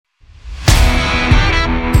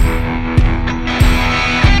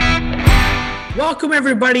Welcome,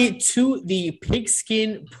 everybody, to the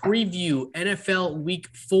Pigskin Preview NFL Week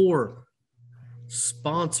 4,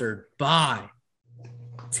 sponsored by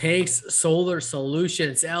Tanks Solar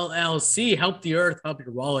Solutions, LLC. Help the earth, help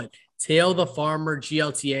your wallet. Tail the Farmer,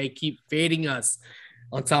 GLTA. Keep fading us.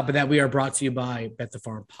 On top of that, we are brought to you by Bet the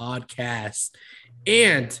Farm Podcast.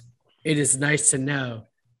 And it is nice to know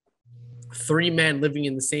 3 men living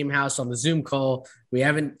in the same house on the Zoom call. We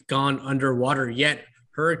haven't gone underwater yet.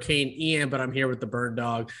 Hurricane Ian, but I'm here with the Burn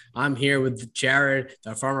Dog. I'm here with Jared,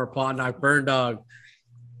 the Farmer Plotnock. Burn Dog,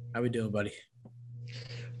 how we doing, buddy?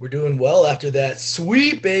 We're doing well after that.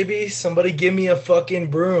 Sweep, baby. Somebody give me a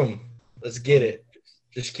fucking broom. Let's get it.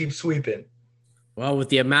 Just keep sweeping. Well, with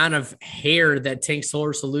the amount of hair that Tank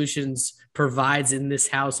Solar Solutions provides in this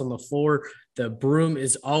house on the floor, the broom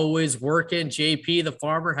is always working. JP, the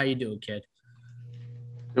farmer, how you doing, kid?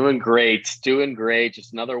 Doing great.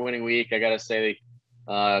 Just another winning week. I got to say,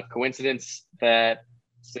 coincidence that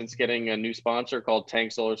since getting a new sponsor called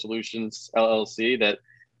Tank Solar Solutions LLC that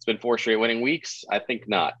it's been 4 straight winning weeks? I think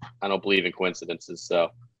not. I don't believe in coincidences. So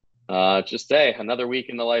another week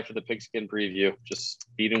in the life of the Pigskin Preview, just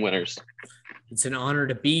beating winners. It's an honor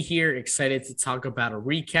to be here. Excited to talk about a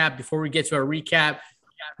recap. Before we get to our recap,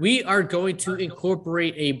 we are going to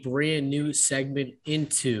incorporate a brand new segment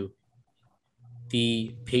into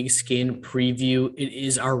the Pigskin Preview. It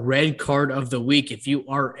is our red card of the week. If you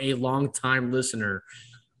are a long-time listener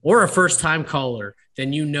or a first-time caller,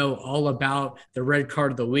 then you know all about the red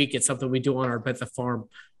card of the week. It's something we do on our Bet the Farm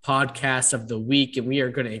podcast of the week, and we are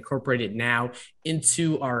going to incorporate it now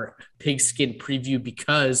into our Pigskin Preview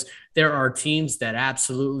because there are teams that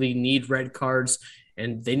absolutely need red cards,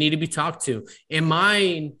 and they need to be talked to. And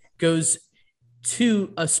mine goes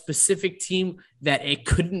to a specific team that it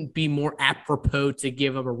couldn't be more apropos to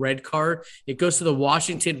give them a red card. It goes to the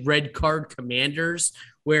Washington Red Card Commanders,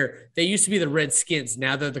 where they used to be the Redskins.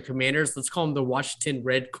 Now they're the Commanders. Let's call them the Washington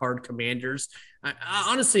Red Card Commanders.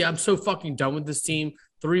 Honestly, I'm so fucking done with this team.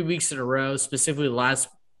 3 weeks in a row, specifically the last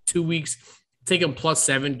 2 weeks. Take them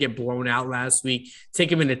 +7, get blown out last week. Take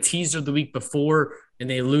them in a teaser the week before, and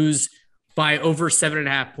they lose by over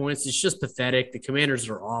 7.5 points. It's just pathetic. The Commanders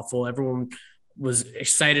are awful. Everyone was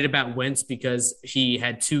excited about Wentz because he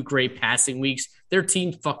had 2 great passing weeks. Their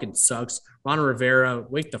team fucking sucks. Ron Rivera,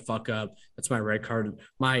 wake the fuck up. That's my red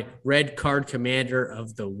card commander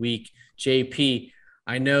of the week. JP,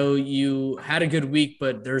 I know you had a good week,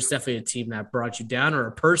 but there's definitely a team that brought you down, or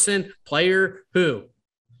a person, player, who?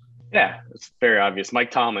 Yeah, it's very obvious.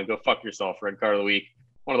 Mike Tomlin, go fuck yourself. Red card of the week.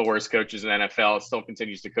 One of the worst coaches in NFL. Still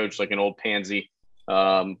continues to coach like an old pansy,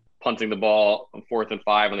 punting the ball on 4th and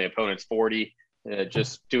 5 on the opponent's 40.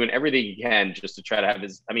 Just doing everything he can just to try to have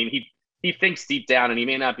his – I mean, he thinks deep down, and he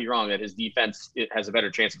may not be wrong, that his defense has a better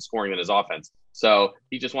chance of scoring than his offense. So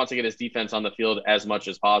he just wants to get his defense on the field as much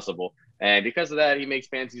as possible. And because of that, he makes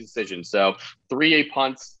fancy decisions. So 3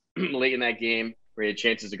 punts late in that game where he had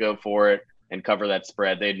chances to go for it and cover that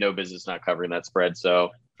spread. They had no business not covering that spread. So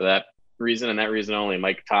for that reason and that reason only,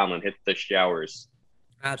 Mike Tomlin hit the showers.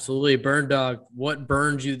 Absolutely. Burn Dog, what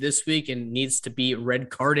burned you this week and needs to be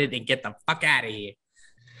red carded and get the fuck out of here?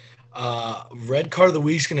 Red card of the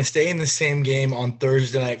week is going to stay in the same game on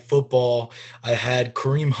Thursday Night Football. I had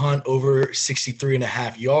Kareem Hunt over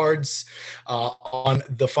 63.5 yards. On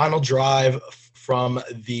the final drive from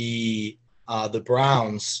the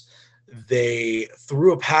Browns, they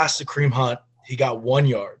threw a pass to Kareem Hunt. He got 1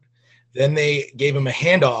 yard. Then they gave him a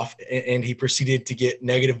handoff, and he proceeded to get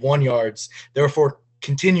 -1 yards, therefore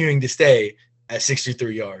continuing to stay at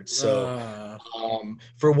 63 yards. So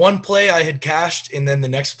for one play I had cashed, and then the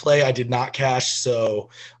next play I did not cash. So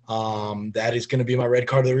that is going to be my red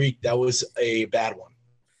card of the week. That was a bad one.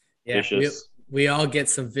 Yeah, we all get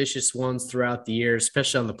some vicious ones throughout the year,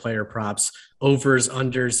 especially on the player props. Overs,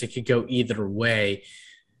 unders, it could go either way.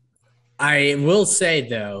 I will say,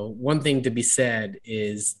 though, one thing to be said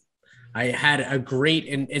is I had a great –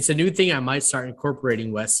 and it's a new thing I might start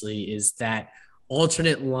incorporating, Wesley, is that –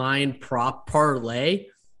 alternate line prop parlay,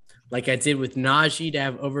 like I did with Najee, to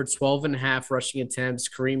have over 12.5 rushing attempts,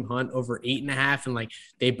 Kareem Hunt over 8.5, and like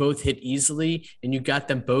they both hit easily, and you got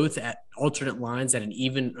them both at alternate lines at an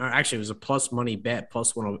even, or actually it was a plus money bet,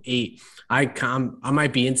 plus 108. I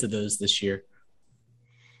might be into those this year.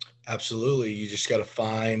 Absolutely. You just got to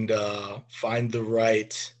find the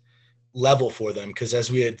right level for them, because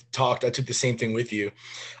as we had talked, I took the same thing with you,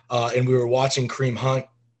 and we were watching Kareem Hunt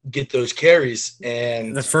get those carries,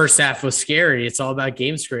 and the first half was scary. It's all about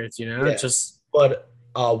game scripts, you know. Yeah. But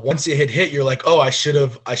once it had hit, you're like, oh, I should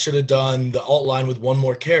have done the alt line with one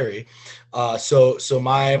more carry. So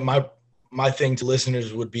my my thing to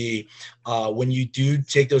listeners would be when you do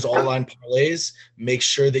take those all line parlays, make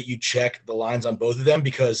sure that you check the lines on both of them,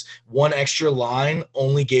 because one extra line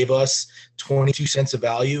only gave us 22 cents of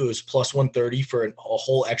value. It was plus 130 for a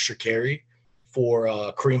whole extra carry for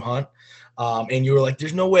Kareem Hunt. And you were like,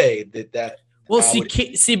 there's no way that. Well,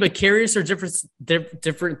 but carries are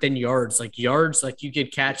different than yards. Like yards, like you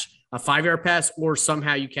could catch a 5-yard pass or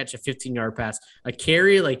somehow you catch a 15-yard pass. A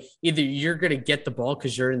carry, like either you're going to get the ball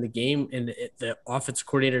because you're in the game and the offensive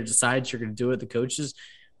coordinator decides you're going to do it, the coaches,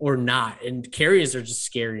 or not. And carries are just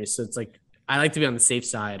scary. So it's like I like to be on the safe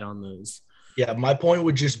side on those. Yeah, my point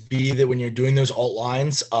would just be that when you're doing those alt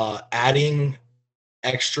lines, adding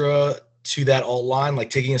extra to that alt line,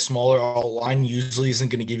 like taking a smaller alt line usually isn't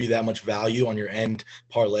going to give you that much value on your end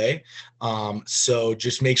parlay. So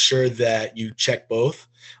just make sure that you check both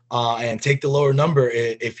and take the lower number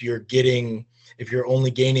if you're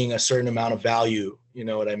only gaining a certain amount of value. You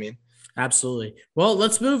know what I mean? Absolutely. Well,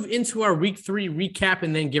 let's move into our week 3 recap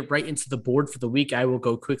and then get right into the board for the week. I will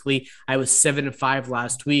go quickly. I was 7-5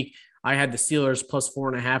 last week. I had the Steelers plus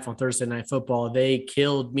 4.5 on Thursday Night Football. They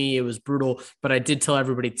killed me. It was brutal, but I did tell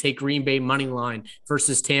everybody, take Green Bay money line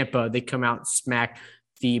versus Tampa. They come out and smack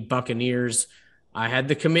the Buccaneers. I had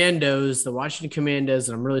the Commandos, the Washington Commandos,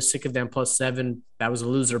 and I'm really sick of them plus 7. That was a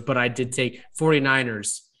loser, but I did take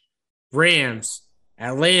 49ers, Rams,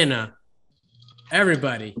 Atlanta,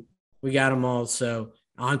 everybody. We got them all. So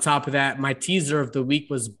on top of that, my teaser of the week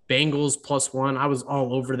was Bengals plus 1. I was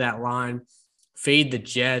all over that line. Fade the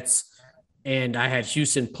Jets. And I had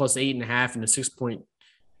Houston plus 8.5 in a 6-point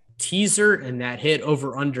teaser, and that hit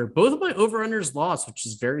over under. Both of my over unders lost, which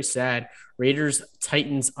is very sad. Raiders,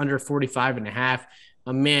 Titans under 45.5.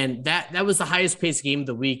 Man, that was the highest paced game of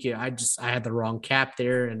the week. I had the wrong cap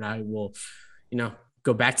there, and I will,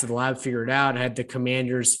 go back to the lab, figure it out. I had the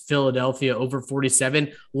Commanders, Philadelphia over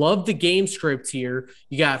 47. Love the game script here.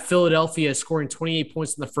 You got Philadelphia scoring 28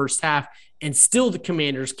 points in the first half, and still the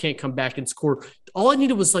Commanders can't come back and score. All I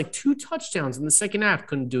needed was like 2 touchdowns in the second half.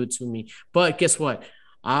 Couldn't do it to me. But guess what?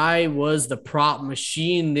 I was the prop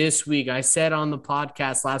machine this week. I said on the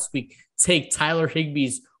podcast last week, take Tyler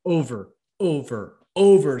Higbee's overs.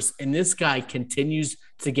 And this guy continues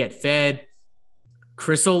to get fed.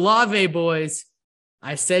 Chris Olave, boys.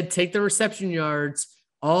 I said take the reception yards,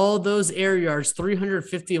 all those air yards,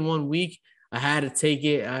 350 in 1 week. I had to take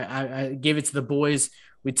it. I gave it to the boys.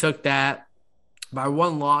 We took that. By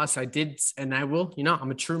 1 loss, I did, and I will,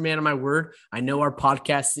 I'm a true man of my word. I know our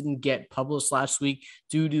podcast didn't get published last week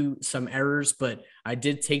due to some errors, but I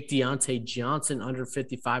did take Deontay Johnson under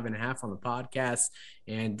 55.5 on the podcast,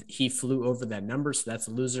 and he flew over that number, so that's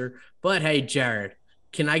a loser. But hey, Jared,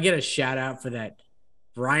 can I get a shout out for that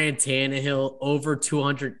Ryan Tannehill over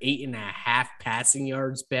 208.5 passing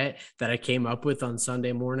yards bet that I came up with on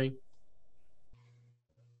Sunday morning?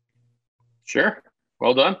 Sure.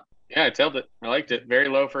 Well done. Yeah, I tailed it. I liked it. Very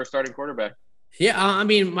low for a starting quarterback. Yeah, I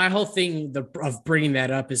mean, my whole thing of bringing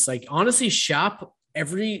that up is like, honestly, shop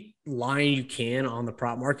every line you can on the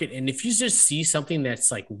prop market. And if you just see something that's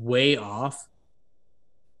like way off,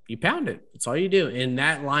 you pound it. That's all you do. And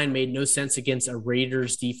that line made no sense against a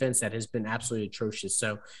Raiders defense that has been absolutely atrocious.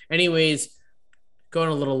 So anyways, going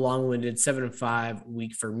a little long-winded, 7-5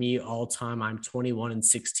 week for me all time. I'm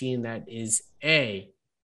 21-16. That is a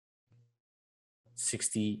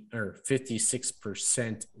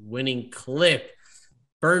 56% winning clip.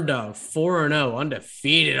 Burn Dog 4-0,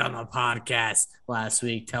 undefeated on the podcast last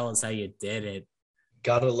week. Tell us how you did it.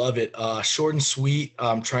 Gotta love it. Short and sweet.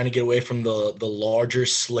 I'm trying to get away from the larger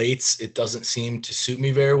slates. It doesn't seem to suit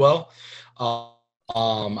me very well.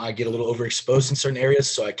 I get a little overexposed in certain areas,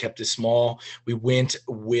 so I kept it small. We went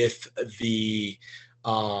with the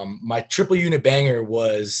my triple unit banger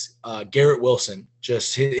was Garrett Wilson.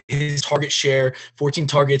 Just his target share, 14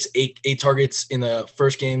 targets, eight targets in the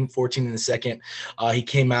first game, 14 in the second. He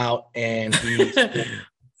came out and he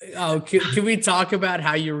can we talk about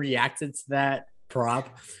how you reacted to that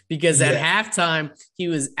prop? Because at halftime he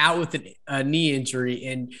was out with a knee injury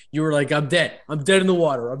and you were like, I'm dead in the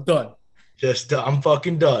water, I'm done. I'm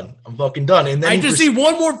fucking done. And then I just need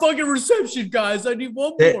one more fucking reception, guys. I need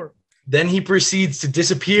one more. Then he proceeds to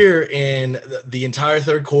disappear in the entire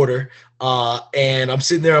third quarter. And I'm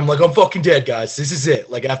sitting there. I'm like, I'm fucking dead, guys. This is it.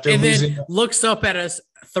 Like after and losing. Then looks up at us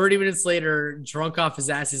 30 minutes later, drunk off his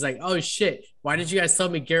ass. He's like, oh shit, Why did you guys tell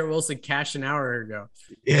me Garrett Wilson cashed an hour ago?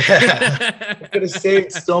 Yeah, I could have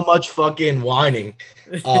saved so much fucking whining.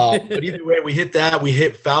 But either way, we hit that. We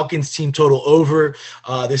hit Falcons team total over.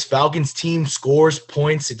 This Falcons team scores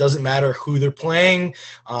points. It doesn't matter who they're playing.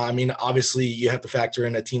 I mean, obviously, you have to factor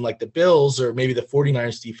in a team like the Bills or maybe the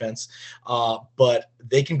 49ers defense. But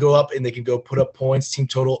they can go up and they can go put up points. Team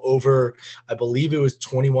total over, I believe it was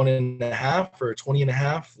 21.5 or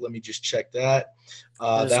 20.5. Let me just check that.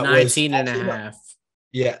 That was 19 and a half.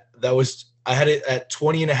 Yeah, that was – I had it at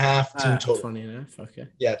 20.5 team total. 20.5, okay.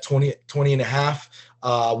 Yeah,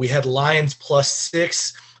 20.5. We had Lions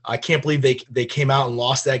 +6. I can't believe they came out and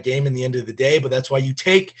lost that game in the end of the day, but that's why you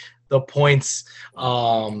take the points.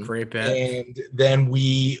 Great bet. And then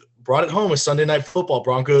we brought it home with Sunday Night Football.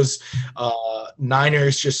 Broncos,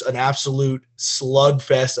 Niners, just an absolute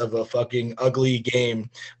slugfest of a fucking ugly game.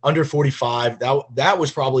 Under 45. That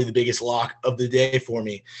was probably the biggest lock of the day for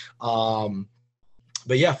me.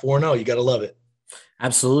 But yeah, 4-0. You got to love it.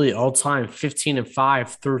 Absolutely. All time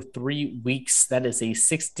 15-5 through 3 weeks. That is a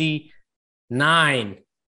 69%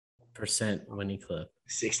 winning clip.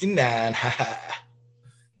 69.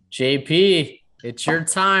 JP, it's your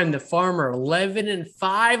time. The Farmer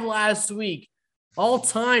 11-5 last week. All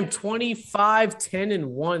time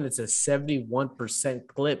 25-10-1. That's a 71%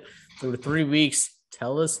 clip through 3 weeks.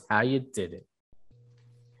 Tell us how you did it.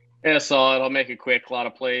 Yeah, solid. I'll make it quick. A lot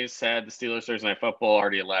of plays. Had the Steelers Thursday Night Football.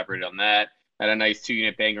 Already elaborated on that. Had a nice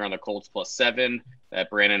 2-unit banger on the Colts +7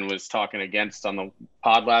 that Brandon was talking against on the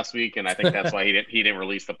pod last week, and I think that's why he didn't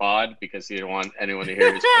release the pod, because he didn't want anyone to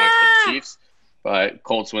hear his points for the Chiefs. But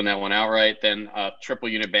Colts win that one outright. Then a triple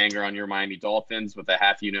unit banger on your Miami Dolphins with a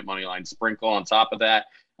half-unit money line sprinkle on top of that.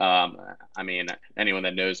 I mean, anyone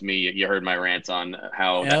that knows me, you heard my rant on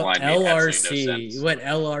how that line made absolutely no sense. What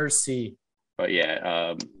LRC? But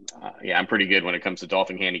yeah, I'm pretty good when it comes to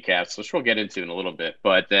Dolphin handicaps, which we'll get into in a little bit.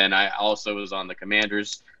 But then I also was on the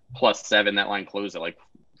Commanders +7. That line closed at like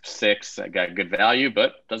 6. I got good value,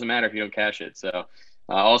 but doesn't matter if you don't cash it. So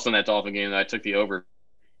also in that Dolphin game, I took the over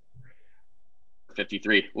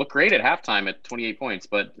 53. Looked great at halftime at 28 points,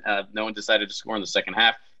 but no one decided to score in the second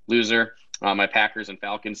half. Loser. My Packers and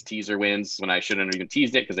Falcons teaser wins when I shouldn't have even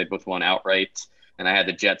teased it because they both won outright. And I had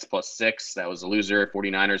the Jets +6. That was a loser.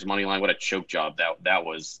 49ers money line. What a choke job that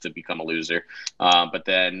was to become a loser. But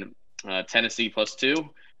then Tennessee +2.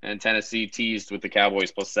 And Tennessee teased with the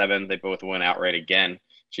Cowboys +7. They both went outright again.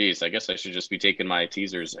 Jeez, I guess I should just be taking my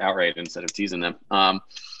teasers outright instead of teasing them. And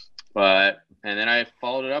then I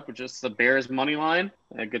followed it up with just the Bears money line.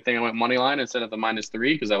 A good thing I went money line instead of the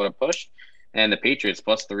 -3 because I would have pushed. And the Patriots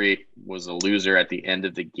 +3 was a loser at the end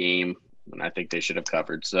of the game, and I think they should have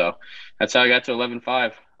covered. So that's how I got to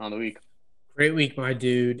 11-5 on the week. Great week, my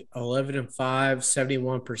dude. 11-5,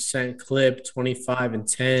 71% clip,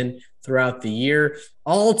 25-10 throughout the year.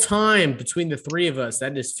 All time between the three of us,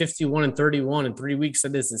 that is 51-31 in 3 weeks.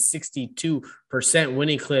 That is a 62%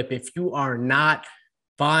 winning clip. If you are not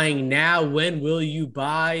buying now, when will you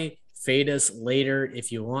buy? Fade us later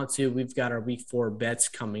if you want to. We've got our week 4 bets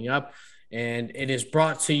coming up, and it is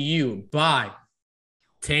brought to you by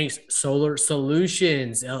Tanks Solar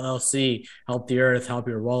Solutions, LLC. Help the earth, help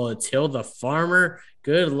your wallet. Till the farmer.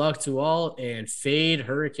 Good luck to all, and fade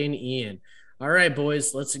Hurricane Ian. All right,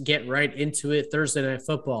 boys, let's get right into it. Thursday Night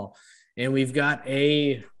Football, and we've got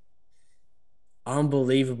a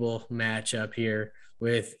unbelievable matchup here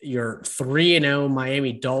with your 3-0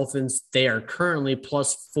 Miami Dolphins. They are currently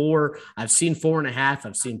 +4. I've seen 4.5.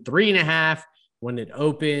 I've seen 3.5 when it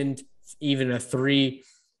opened, even a 3.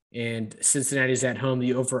 And Cincinnati's at home.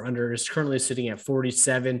 The over-under is currently sitting at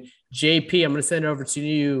 47. JP, I'm going to send it over to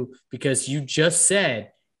you because you just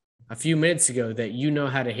said a few minutes ago that you know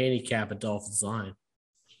how to handicap a Dolphins line.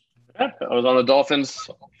 Yeah, I was on the Dolphins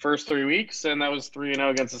first 3 weeks, and that was 3-0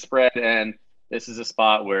 against the spread. And this is a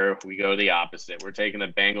spot where we go the opposite. We're taking the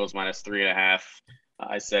Bengals -3.5.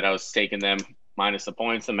 I said I was taking them minus the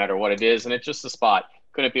points no matter what it is, and it's just a spot.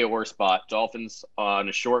 Couldn't be a worse spot. Dolphins on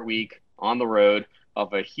a short week on the road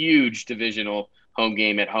of a huge divisional home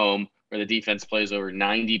game at home where the defense plays over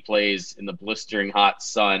 90 plays in the blistering hot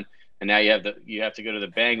sun. And now you have to go to the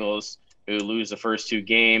Bengals, who lose the first 2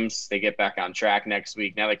 games. They get back on track next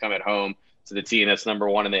week. Now they come at home to the team that's number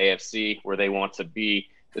 1 in the AFC where they want to be.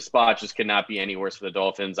 The spot just cannot be any worse for the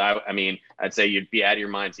Dolphins. I mean, I'd say you'd be out of your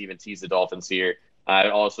mind to even tease the Dolphins here. I'd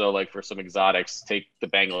also, like, for some exotics, take the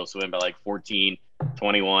Bengals to win by like 14,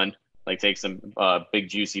 21. Like, take some big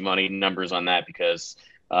juicy money numbers on that because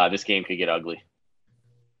this game could get ugly.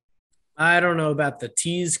 I don't know about the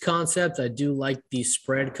tease concept. I do like the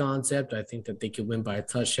spread concept. I think that they could win by a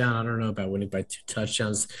touchdown. I don't know about winning by 2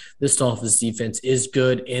 touchdowns. This Dolphins defense is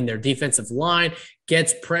good, and their defensive line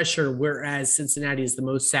gets pressure, whereas Cincinnati is the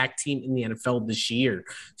most sacked team in the NFL this year.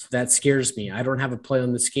 So that scares me. I don't have a play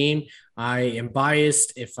on this game. I am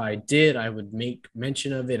biased. If I did, I would make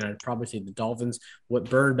mention of it. I'd probably say the Dolphins.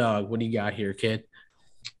 Bird Dog, what do you got here, kid?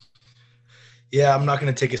 Yeah, I'm not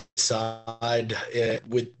going to take a side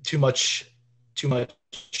with too much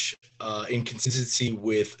inconsistency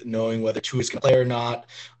with knowing whether Tua is going to play or not.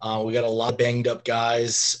 We got a lot of banged up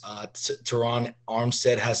guys. Teron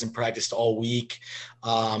Armstead hasn't practiced all week.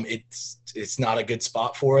 It's not a good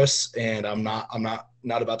spot for us, and I'm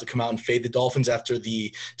not about to come out and fade the Dolphins after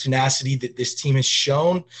the tenacity that this team has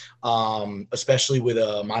shown, especially with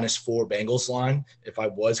a -4 Bengals line. If I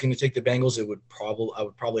was going to take the Bengals, I would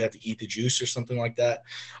probably have to eat the juice or something like that.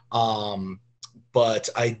 But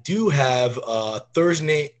I do have a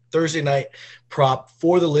Thursday night prop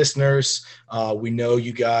for the listeners. We know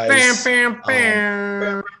you guys. Bam,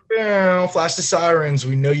 bam, bam. Flash the sirens.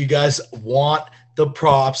 We know you guys want the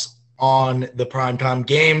props on the primetime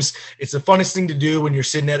games. It's the funnest thing to do when you're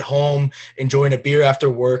sitting at home enjoying a beer after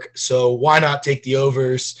work. So why not take the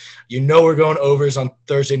overs? You know we're going overs on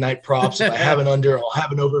Thursday night props. If I have an under, I'll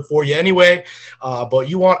have an over for you anyway. But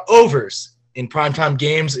you want overs in primetime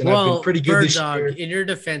games, and I've been pretty good this year. In your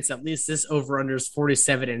defense, at least this over-under is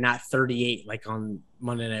 47 and not 38 like on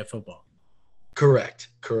Monday Night Football. Correct.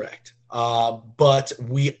 But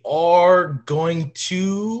we are going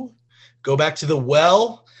to go back to the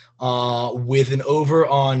well with an over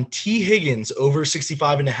on T. Higgins, over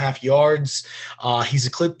 65.5 yards. He's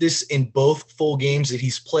eclipsed this in both full games that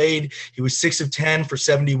he's played. He was 6 of 10 for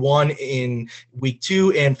 71 in week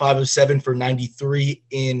 2 and 5 of 7 for 93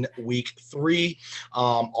 in week 3.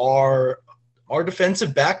 Our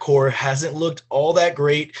defensive backcourt hasn't looked all that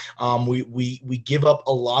great. We give up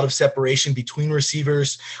a lot of separation between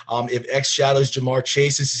receivers. If X shadows Jamar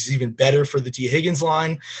Chase, this is even better for the T. Higgins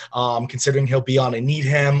line, considering he'll be on a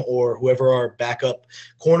Needham or whoever our backup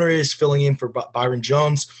corner is filling in for Byron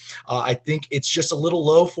Jones. I think it's just a little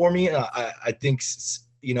low for me. I think,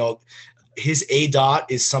 his A-dot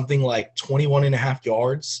is something like 21.5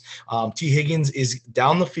 yards. T. Higgins is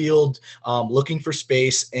down the field looking for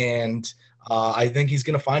space, and I think he's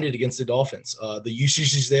going to find it against the Dolphins. The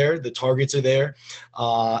usage is there, the targets are there,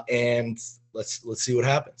 and let's see what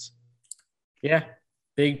happens. Yeah,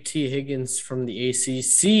 big T. Higgins from the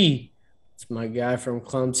ACC. It's my guy from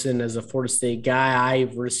Clemson. As a Florida State guy, I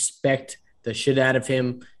respect the shit out of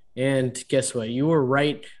him. And guess what? You were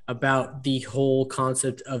right about the whole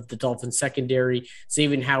concept of the Dolphins secondary.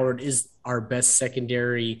 Xavier Howard is our best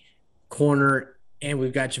secondary corner, and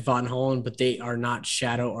we've got Javon Holland, but they are not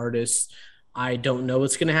shadow artists. I don't know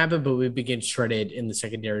what's going to happen, but we've been shredded in the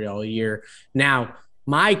secondary all year. Now,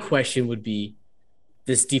 my question would be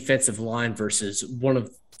this defensive line versus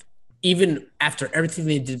even after everything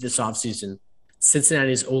they did this offseason,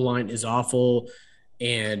 Cincinnati's O-line is awful,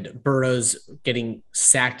 and Burrow's getting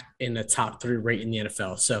sacked in the top 3 rate in the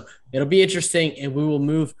NFL. So it'll be interesting, and we will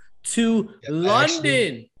move to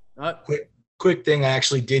London. Quick thing, I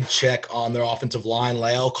actually did check on their offensive line.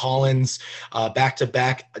 La'el Collins,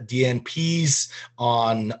 back-to-back DNPs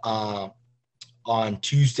on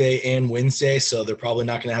Tuesday and Wednesday, so they're probably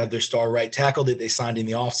not going to have their star right tackle that they signed in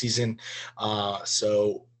the offseason.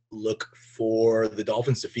 So look for the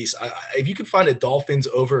Dolphins to feast. If you could find a Dolphins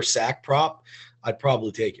over sack prop, I'd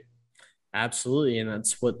probably take it. Absolutely, and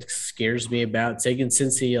that's what scares me about taking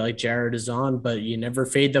Cincy like Jared is on, but you never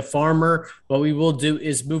fade the farmer. What we will do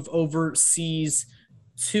is move overseas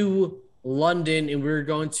to London, and we're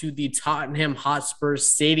going to the Tottenham Hotspur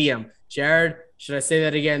Stadium. Jared, should I say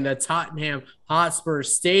that again? The Tottenham Hotspur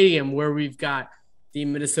Stadium, where we've got the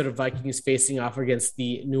Minnesota Vikings facing off against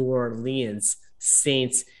the New Orleans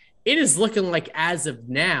Saints. It is looking like, as of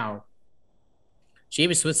now,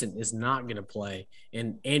 Jameis Winston is not going to play,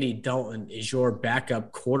 and Andy Dalton is your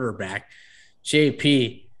backup quarterback.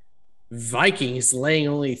 JP, Vikings laying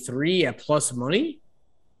only 3 at plus money?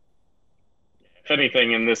 If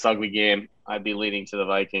anything, in this ugly game, I'd be leaning to the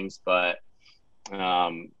Vikings, but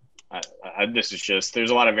this is just –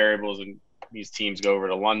 there's a lot of variables, and these teams go over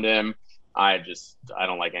to London. I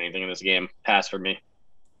don't like anything in this game. Pass for me.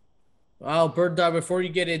 Well, Bird Dog, before you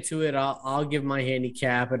get into it, I'll give my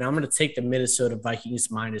handicap, and I'm going to take the Minnesota Vikings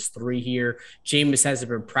 -3 here. Jameis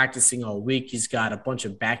hasn't been practicing all week. He's got a bunch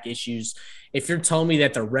of back issues. If you're telling me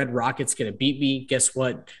that the Red Rockets going to beat me, guess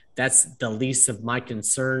what? That's the least of my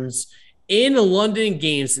concerns. In the London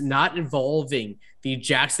games not involving the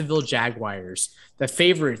Jacksonville Jaguars. The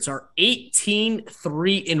favorites are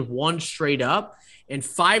 18-3-1 straight up and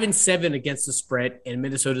 5-7 against the spread, and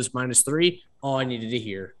Minnesota's -3. All I needed to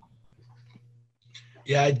hear.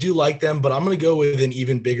 Yeah, I do like them, but I'm going to go with an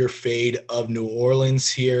even bigger fade of New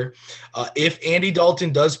Orleans here. If Andy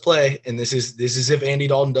Dalton does play, and this is if Andy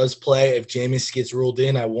Dalton does play, if Jameis gets ruled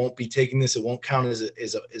in, I won't be taking this. It won't count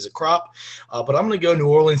as a crop. But I'm going to go New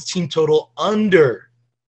Orleans team total under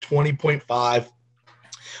 20.5.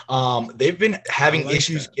 They've been having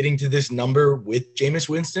issues getting to this number with Jameis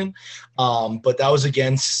Winston, but that was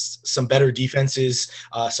against some better defenses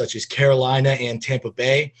such as Carolina and Tampa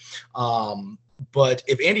Bay. But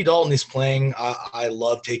if Andy Dalton is playing, I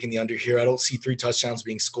love taking the under here. I don't see 3 touchdowns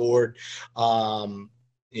being scored.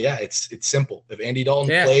 It's simple. If Andy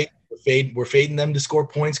Dalton plays, we're fading them to score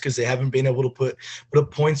points because they haven't been able to put up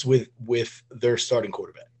points with their starting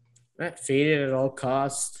quarterback. That faded at all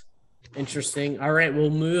costs. Interesting. All right, we'll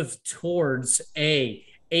move towards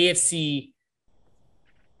AFC.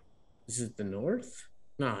 Is it the North?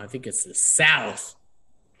 No, I think it's the South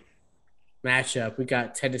matchup. We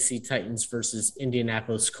got Tennessee Titans versus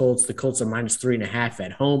Indianapolis Colts. The Colts are -3.5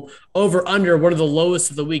 at home. Over under, one of the lowest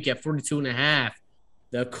of the week at 42.5.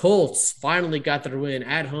 The Colts finally got their win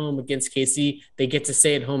at home against KC. They get to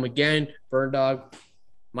stay at home again. Burn Dog,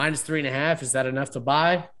 -3.5. Is that enough to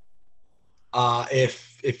buy?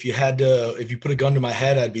 If you put a gun to my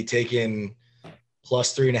head, I'd be taking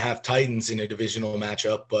 +3.5 Titans in a divisional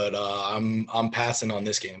matchup, but I'm passing on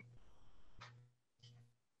this game.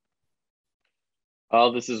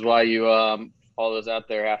 Well, this is why you all those out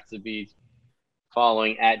there have to be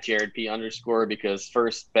following at JaredP_, because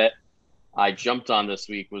first bet I jumped on this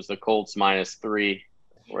week was the Colts -3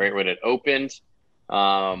 right when it opened.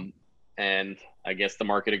 And I guess the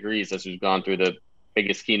market agrees as we've gone through the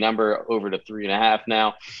biggest key number over to 3.5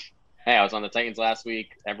 now. Hey, I was on the Titans last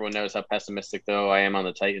week. Everyone knows how pessimistic, though, I am on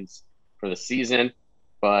the Titans for the season.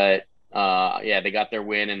 But, they got their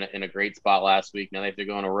win in a great spot last week. Now they have to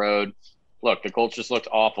go on a road. Look, the Colts just looked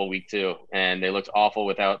awful week 2, and they looked awful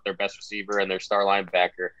without their best receiver and their star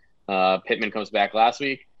linebacker. Pittman comes back last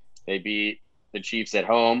week. They beat the Chiefs at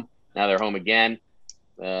home. Now they're home again.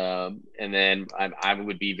 And then I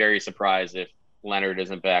would be very surprised if Leonard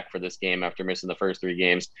isn't back for this game after missing the first 3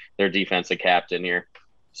 games. Their defensive captain here.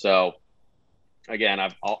 So, again,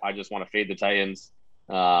 I just want to fade the Titans.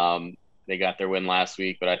 They got their win last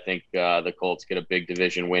week, but I think the Colts get a big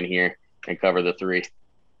division win here and cover the 3.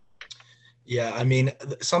 Yeah, I mean,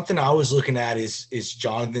 something I was looking at is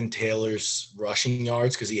Jonathan Taylor's rushing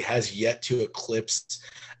yards, because he has yet to eclipse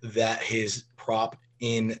his prop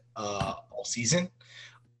in all season.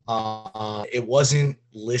 It wasn't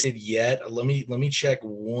listed yet. Let me check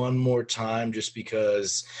one more time, just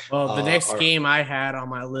because. Well, the next game I had on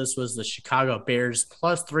my list was the Chicago Bears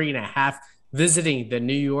 +3.5 visiting the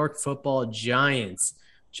New York Football Giants.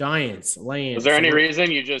 Giants laying. Was there any reason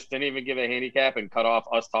you just didn't even give a handicap and cut off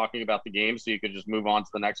us talking about the game so you could just move on to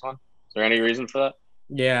the next one? Is there any reason for that?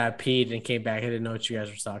 Yeah, I peed and came back. I didn't know what you guys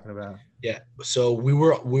were talking about. Yeah, so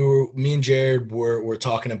me and Jared were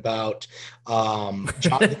talking about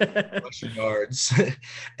Jonathan rushing yards,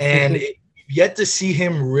 and yet to see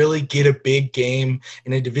him really get a big game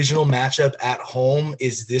in a divisional matchup at home.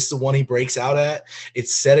 Is this the one he breaks out at?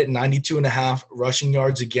 It's set at 92.5 rushing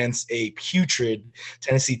yards against a putrid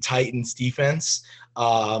Tennessee Titans defense.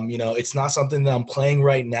 It's not something that I'm playing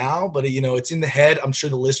right now, but it's in the head. I'm sure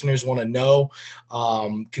the listeners want to know,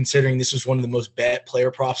 considering this was one of the most bet player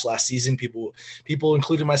props last season. People,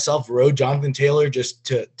 including myself, rode Jonathan Taylor just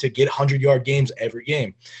to get 100-yard games every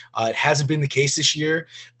game. It hasn't been the case this year.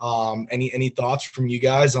 Any thoughts from you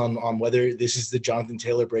guys on whether this is the Jonathan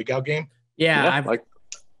Taylor breakout game? Yeah,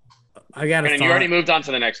 I got it. And you already moved on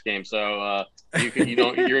to the next game, so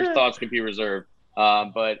your thoughts can be reserved.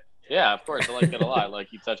 But yeah, of course, I like it a lot.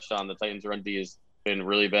 Like you touched on, the Titans' run D has been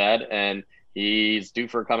really bad, and he's due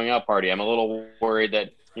for a coming out party. I'm a little worried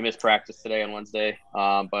that he missed practice today on Wednesday,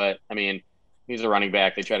 but I mean, he's a running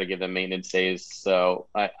back. They try to give them maintenance days, so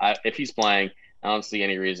if he's playing, I don't see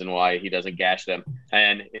any reason why he doesn't gash them.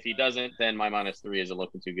 And if he doesn't, then my -3 isn't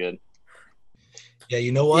looking too good. Yeah,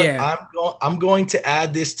 you know what? Yeah. I'm going to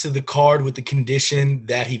add this to the card with the condition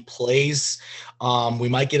that he plays. We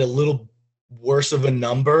might get a little worse of a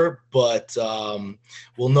number, but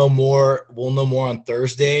we'll know more on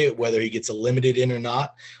Thursday whether he gets a limited in or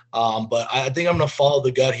not. But I think I'm going to follow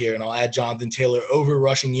the gut here, and I'll add Jonathan Taylor over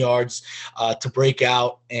rushing yards to break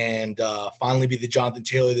out and finally be the Jonathan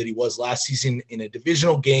Taylor that he was last season in a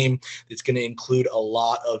divisional game that's going to include a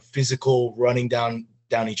lot of physical running down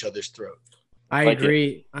each other's throat. I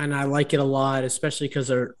agree, and I like it a lot, especially because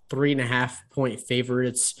they're 3.5-point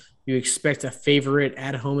favorites. You expect a favorite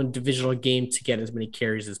at home in divisional game to get as many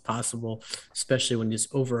carries as possible, especially when it's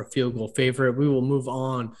over a field goal favorite. We will move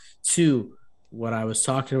on to what I was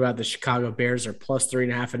talking about. The Chicago Bears are plus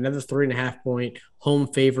 3.5, another 3.5-point home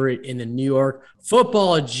favorite in the New York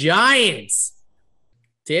Football Giants.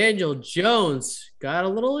 Daniel Jones got a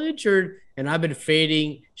little injured, and I've been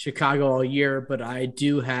fading Chicago all year, but I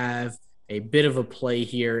do have a bit of a play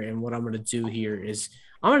here. And what I'm going to do here is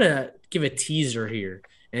I'm going to give a teaser here.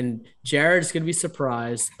 And Jared's going to be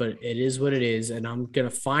surprised, but it is what it is. And I'm going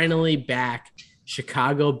to finally back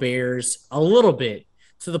Chicago Bears a little bit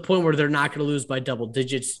to the point where they're not going to lose by double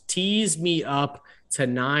digits. Tease me up to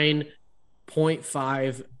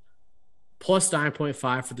 9.5 plus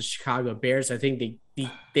 9.5 for the Chicago Bears. I think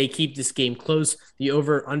they keep this game close. The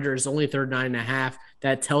over-under is only 39.5.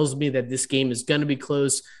 That tells me that this game is going to be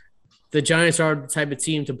close. The Giants are the type of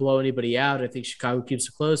team to blow anybody out. I think Chicago keeps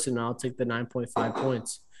it close, and I'll take the 9.5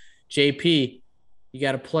 points. JP, you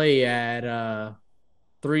got to play at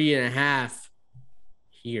 3.5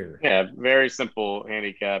 here. Yeah, very simple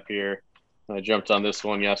handicap here. I jumped on this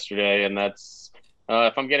one yesterday, and that's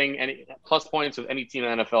if I'm getting any plus points with any team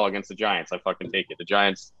in the NFL against the Giants, I fucking take it. The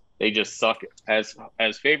Giants, they just suck as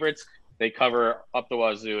favorites. They cover up the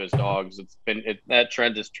wazoo as dogs. That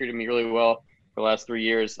trend has treated me really well for the last 3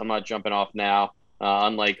 years. I'm not jumping off now.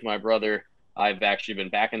 Unlike my brother, I've actually been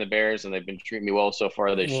backing the Bears, and they've been treating me well so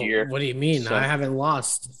far this year. What do you mean? I haven't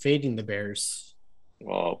lost fading the Bears.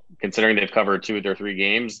 Well, considering they've covered 2 of their 3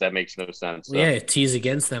 games, that makes no sense. So. Yeah, tease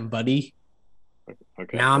against them, buddy.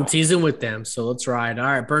 Okay. Now I'm teasing with them, so let's ride. All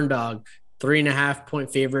right, Burn Dog,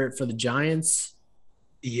 3.5-point favorite for the Giants.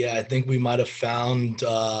 Yeah, I think we might have found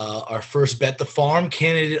our first bet the farm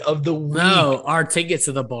candidate of the week. No, our ticket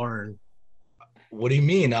to the barn. What do you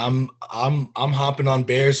mean? I'm hopping on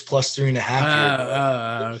Bears plus 3.5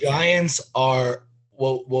 here. Okay. Giants are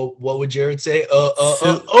what would Jared say?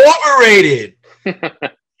 Overrated.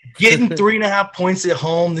 Getting 3.5 points at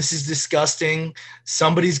home. This is disgusting.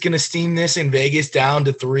 Somebody's gonna steam this in Vegas down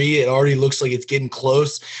to 3. It already looks like it's getting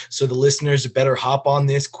close. So the listeners better hop on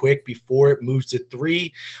this quick before it moves to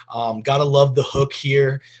 3. Gotta love the hook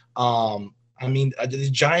here. I mean, the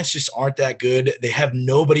Giants just aren't that good. They have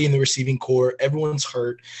nobody in the receiving core. Everyone's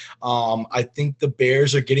hurt. I think the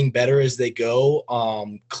Bears are getting better as they go.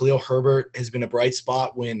 Khalil Herbert has been a bright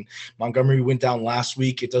spot when Montgomery went down last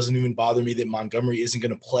week. It doesn't even bother me that Montgomery isn't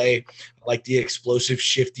going to play. I like the explosive,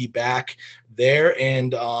 shifty back there.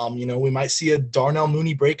 And, we might see a Darnell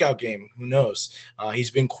Mooney breakout game. Who knows?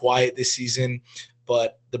 He's been quiet this season.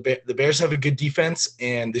 But the Bears have a good defense,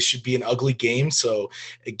 and this should be an ugly game. So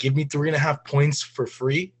give me 3.5 points for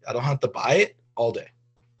free. I don't have to buy it all day.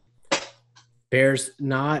 Bears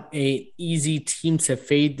not an easy team to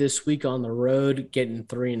fade this week on the road, getting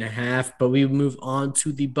 3.5. But we move on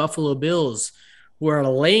to the Buffalo Bills, who are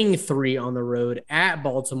laying 3 on the road at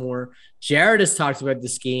Baltimore. Jared has talked about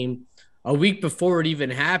this game a week before it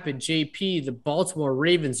even happened. JP, the Baltimore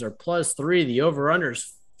Ravens are plus 3. The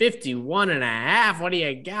over-under's 51.5. What do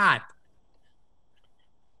you got?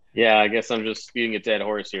 Yeah, I guess I'm just beating a dead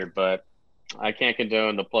horse here, but I can't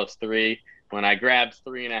condone the plus 3. When I grabbed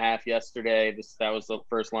 3.5 yesterday, that was the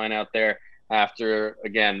first line out there after,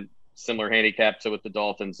 again, similar handicap to with the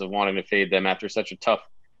Dolphins of wanting to fade them after such a tough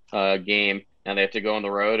game. And they have to go on the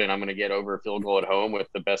road, and I'm going to get over a field goal at home with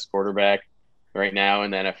the best quarterback right now in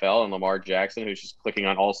the NFL, and Lamar Jackson, who's just clicking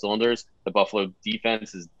on all cylinders. The Buffalo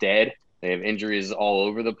defense is dead. They have injuries all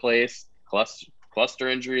over the place, cluster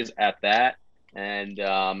injuries at that. And,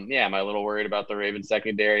 am I a little worried about the Ravens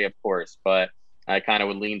secondary? Of course. But I kind of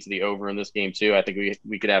would lean to the over in this game too. I think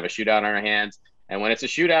we could have a shootout on our hands. And when it's a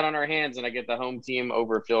shootout on our hands and I get the home team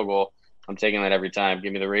over a field goal, I'm taking that every time.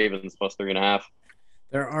 Give me the Ravens plus 3.5.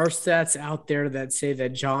 There are stats out there that say that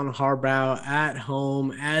John Harbaugh at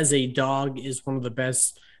home as a dog is one of the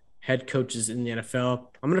best head coaches in the NFL.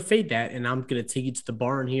 I'm going to fade that, and I'm going to take you to the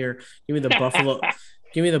barn here. Give me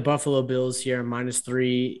the Buffalo Bills here,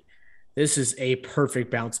 -3. This is a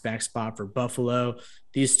perfect bounce back spot for Buffalo.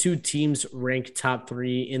 These two teams rank top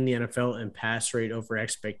 3 in the NFL in pass rate over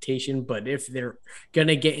expectation. But if they're going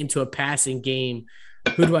to get into a passing game,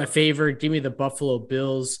 who do I favor? Give me the Buffalo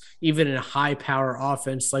Bills. Even in a high power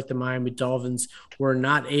offense like the Miami Dolphins, were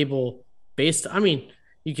not able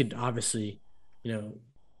you could obviously,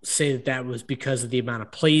 say that was because of the amount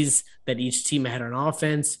of plays that each team had on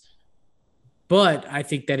offense. But I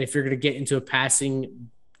think that if you're going to get into a passing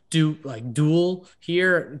duel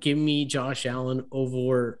here, give me Josh Allen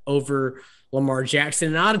over Lamar Jackson.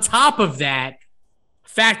 And on top of that,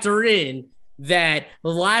 factor in that the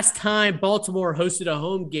last time Baltimore hosted a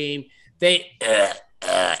home game, they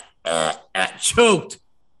choked.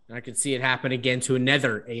 I could see it happen again to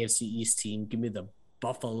another AFC East team. Give me the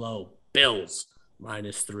Buffalo Bills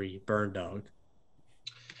 -3. Burn dog.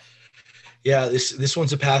 Yeah, this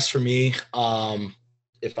one's a pass for me.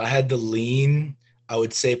 If I had to lean, I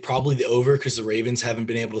would say probably the over because the Ravens haven't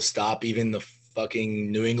been able to stop even the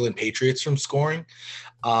fucking New England Patriots from scoring.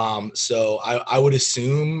 So I would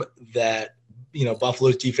assume that,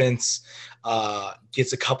 Buffalo's defense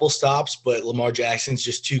gets a couple stops, but Lamar Jackson's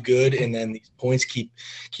just too good. And then these points keep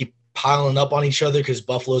piling up on each other because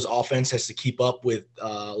Buffalo's offense has to keep up with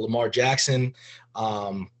Lamar Jackson.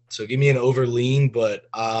 So give me an over lean, but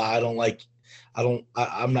I'm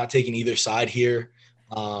not taking either side here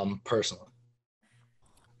personally.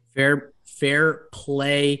 Fair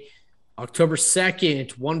play. October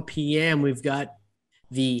 2nd, 1 p.m., we've got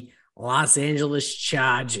the Los Angeles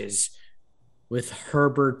Chargers with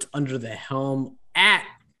Herbert under the helm at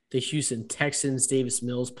the Houston Texans. Davis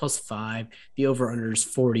Mills +5. The over-under is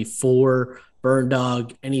 44. Burn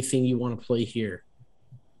dog, anything you want to play here?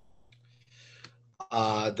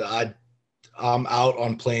 I'm out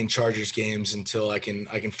on playing Chargers games until I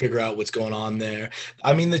can figure out what's going on there.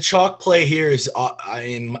 I mean, the chalk play here is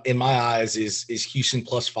in my eyes is Houston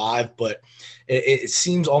 +5, but it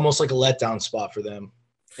seems almost like a letdown spot for them.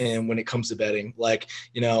 And when it comes to betting,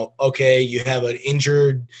 okay, you have an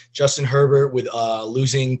injured Justin Herbert with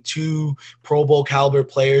losing 2 Pro Bowl caliber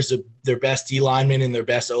players, their best D lineman and their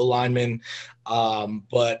best O lineman,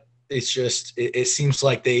 but it's just it seems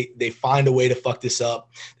like they find a way to fuck this up.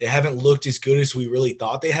 They haven't looked as good as we really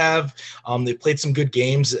thought they have. They played some good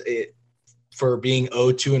games for being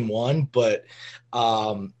 0-2-1, but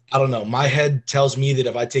I don't know. My head tells me that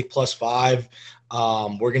if I take +5,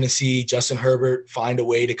 we're going to see Justin Herbert find a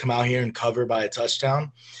way to come out here and cover by a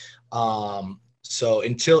touchdown. So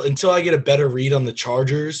until I get a better read on the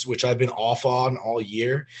Chargers, which I've been off on all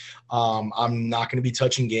year, I'm not going to be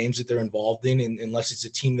touching games that they're involved in unless it's a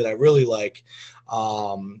team that I really like.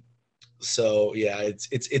 So yeah,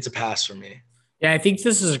 it's a pass for me. Yeah, I think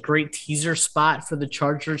this is a great teaser spot for the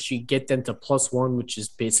Chargers. You get them to +1, which is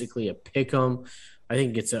basically a pick 'em. I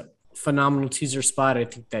think it's a phenomenal teaser spot. I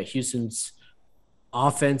think that Houston's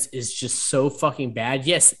offense is just so fucking bad.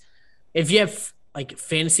 Yes, if you have like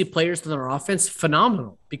fantasy players in their offense,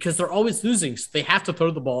 phenomenal, because they're always losing. So they have to throw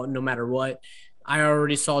the ball no matter what. I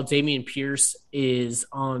already saw Dameon Pierce is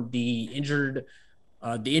on the injury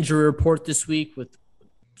report this week with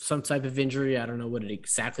some type of injury. I don't know what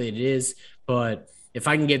exactly it is, but if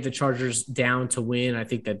I can get the Chargers down to win, I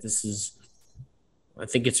think it's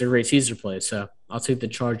a great teaser play. So I'll take the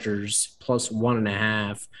Chargers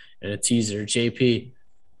 +1.5 and a teaser. JP.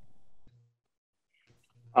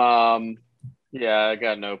 Yeah, I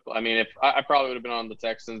got no. I mean, if I probably would have been on the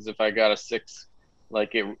Texans if I got a 6,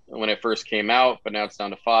 when it first came out, but now it's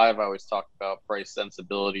down to 5. I always talk about price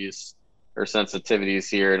sensibilities or sensitivities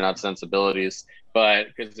here, not sensibilities. But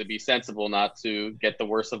because it'd be sensible not to get the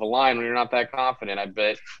worst of a line when you're not that confident. I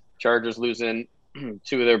bet Chargers losing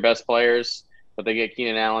 2 of their best players, but they get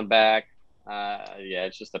Keenan Allen back. Yeah,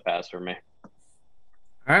 it's just a pass for me.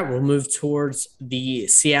 All right, we'll move towards the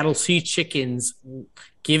Seattle Sea Chickens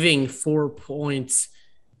giving 4 points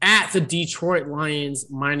at the Detroit Lions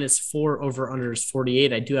 -4. Over-under is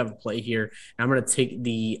 48. I do have a play here. I'm going to take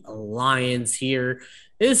the Lions here.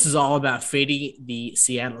 This is all about fading the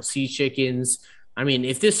Seattle Sea Chickens. I mean,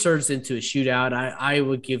 if this turns into a shootout, I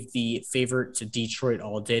would give the favorite to Detroit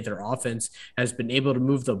all day. Their offense has been able to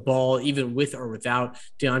move the ball even with or without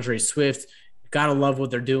DeAndre Swift. Gotta love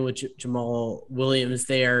what they're doing with Jamal Williams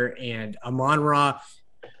there and Amon-Ra.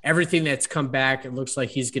 Everything that's come back, it looks like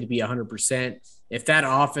he's going to be 100%. If that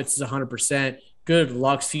offense is 100%, good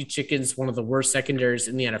luck. Sea Chickens, one of the worst secondaries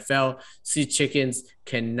in the NFL. Sea Chickens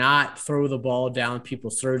cannot throw the ball down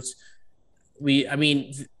people's throats.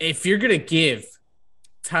 If you're going to give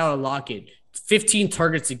Tyler Lockett 15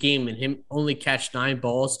 targets a game and him only catch 9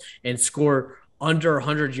 balls and score under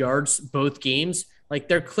 100 yards both games,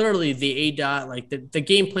 they're clearly the A-dot. The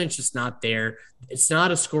game plan's just not there. It's not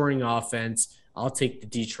a scoring offense. I'll take the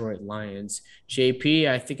Detroit Lions. JP,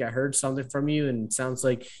 I think I heard something from you, and it sounds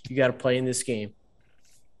like you got to play in this game.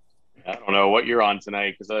 I don't know what you're on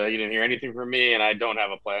tonight because you didn't hear anything from me, and I don't have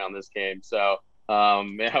a play on this game. So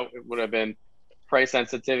it would have been price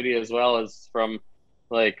sensitivity as well as from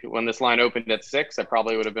when this line opened at 6, I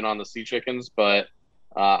probably would have been on the Sea Chickens. But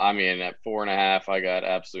at 4.5, I got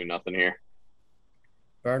absolutely nothing here.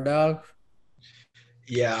 Burn dog?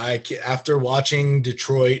 Yeah, after watching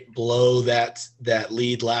Detroit blow that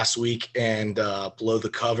lead last week and blow the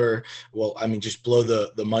cover, just blow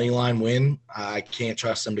the money line win, I can't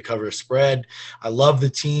trust them to cover a spread. I love the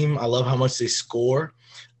team. I love how much they score.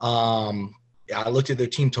 I looked at their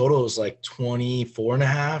team total. It was like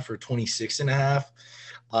 24.5 or 26.5.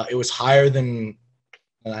 It was higher than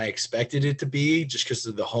I expected it to be just because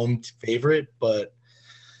of the home favorite, but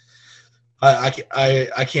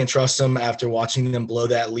I can't trust them after watching them blow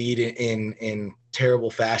that lead in terrible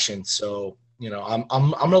fashion. So, I'm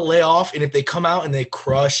gonna lay off, and if they come out and they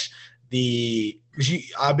crush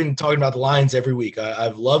I've been talking about the Lions every week.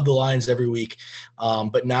 I've loved the Lions every week,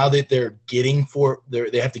 but now that they're getting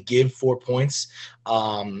they have to give 4 points.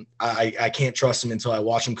 I can't trust them until I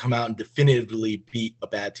watch them come out and definitively beat a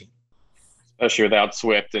bad team, especially without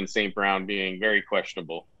Swift and St. Brown being very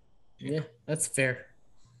questionable. Yeah, that's fair.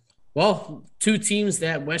 Well, two teams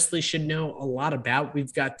that Wesley should know a lot about.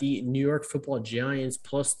 We've got the New York Football Giants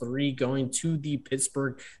 +3 going to the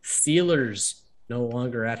Pittsburgh Steelers, no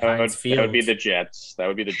longer at Heinz Field. That would be the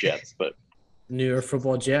Jets. But New York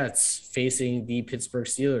Football Jets facing the Pittsburgh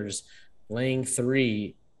Steelers, laying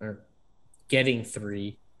 3 or getting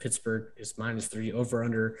 3. Pittsburgh is -3, over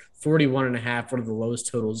under 41.5, one of the lowest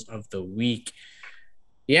totals of the week.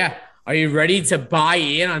 Yeah. Are you ready to buy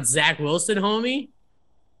in on Zach Wilson, homie?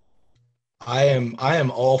 I am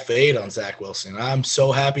all fade on Zach Wilson. I'm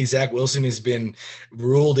so happy Zach Wilson has been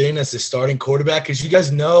ruled in as the starting quarterback, because you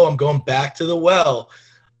guys know I'm going back to the well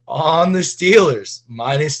on the Steelers,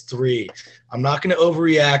 -3. I'm not going to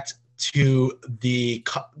overreact to the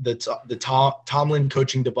Tomlin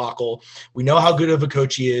coaching debacle. We know how good of a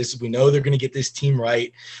coach he is. We know they're going to get this team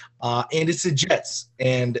right, and it's the Jets,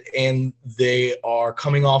 and they are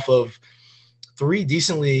coming off of 3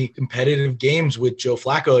 decently competitive games with Joe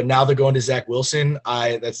Flacco, and now they're going to Zach Wilson.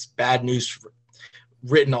 That's bad news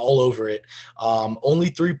written all over it. Only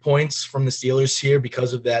 3 points from the Steelers here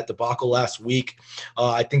because of that debacle last week.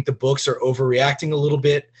 I think the books are overreacting a little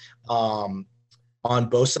bit on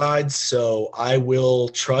both sides, so I will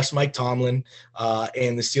trust Mike Tomlin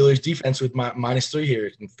and the Steelers defense with my -3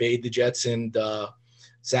 here and fade the Jets and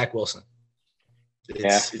Zach Wilson.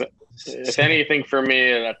 If anything for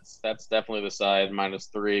me, that's definitely the side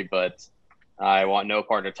 -3, but I want no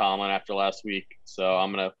part of Tomlin after last week, so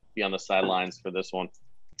I'm going to be on the sidelines for this one.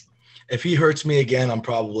 If he hurts me again, I'm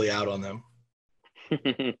probably out on them.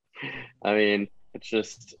 I mean, it's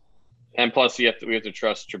just – and plus we have to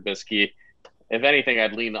trust Trubisky. If anything,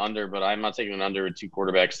 I'd lean under, but I'm not taking an under with 2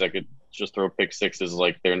 quarterbacks that could just throw pick sixes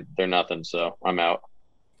like they're nothing, so I'm out.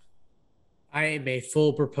 I am a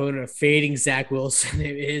full proponent of fading Zach Wilson.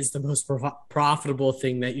 It is the most profitable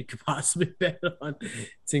thing that you could possibly bet on.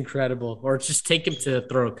 It's incredible. Or just take him to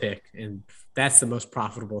throw a pick, and that's the most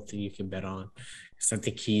profitable thing you can bet on, because I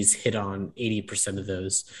think he's hit on 80% of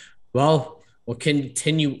those. Well, we'll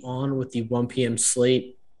continue on with the 1 p.m.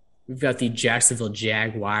 slate. We've got the Jacksonville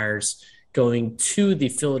Jaguars going to the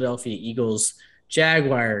Philadelphia Eagles.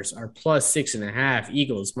 Jaguars are +6.5.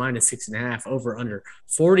 Eagles -6.5. Over under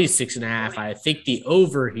 46.5. I think the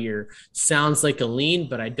over here sounds like a lean,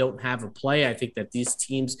 but I don't have a play. I think that these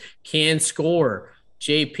teams can score.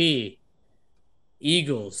 JP,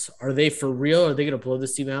 Eagles, are they for real? Are they going to blow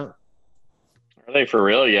this team out? Are they for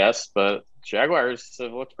real? Yes, but Jaguars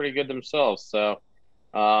have looked pretty good themselves. So,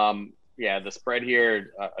 the spread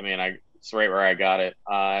here, it's right where I got it.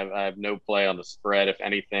 I have no play on the spread. If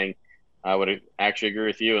anything, I would actually agree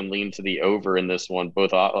with you and lean to the over in this one.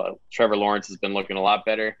 Both Trevor Lawrence has been looking a lot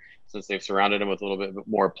better since they've surrounded him with a little bit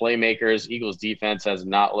more playmakers. Eagles defense has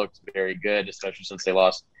not looked very good, especially since they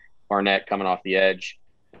lost Barnett coming off the edge.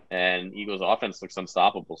 And Eagles offense looks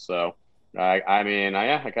unstoppable. So, I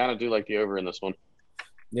kind of do like the over in this one.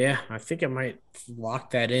 Yeah, I think I might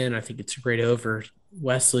lock that in. I think it's a great over.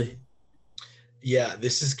 Wesley? Yeah,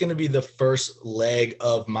 this is going to be the first leg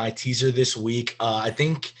of my teaser this week. I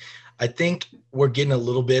think we're getting a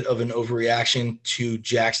little bit of an overreaction to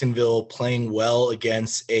Jacksonville playing well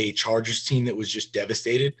against a Chargers team that was just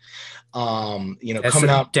devastated. Coming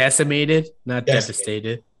out decimated, not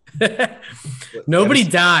devastated. Nobody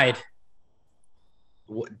died.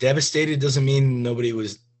 Devastated doesn't mean nobody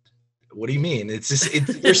was. What do you mean?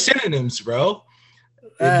 They're synonyms, bro.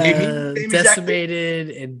 Decimated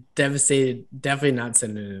and devastated, definitely not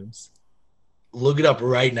synonyms. Look it up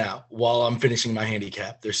right now while I'm finishing my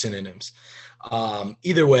handicap. They're synonyms.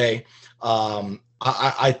 Either way,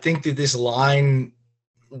 I think that this line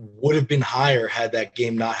would have been higher had that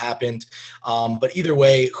game not happened. But either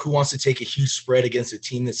way, who wants to take a huge spread against a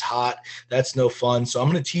team that's hot? That's no fun. So I'm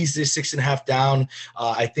going to tease this 6.5 down.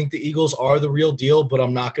 I think the Eagles are the real deal, but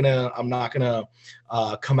I'm not gonna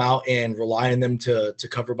come out and rely on them to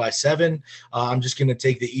cover by 7. I'm just going to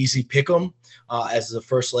take the easy pick 'em as the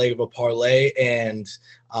first leg of a parlay, and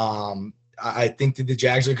I think that the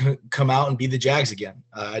Jags are going to come out and be the Jags again.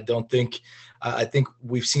 I think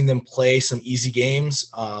we've seen them play some easy games,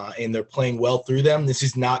 and they're playing well through them. This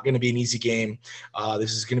is not going to be an easy game.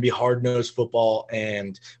 This is going to be hard-nosed football,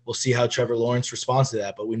 and we'll see how Trevor Lawrence responds to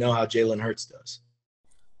that. But we know how Jalen Hurts does.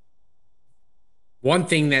 One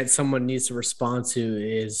thing that someone needs to respond to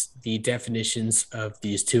is the definitions of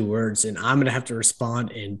these two words, and I'm going to have to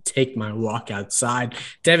respond and take my walk outside.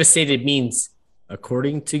 Devastated means,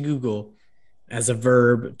 according to Google, as a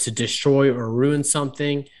verb, to destroy or ruin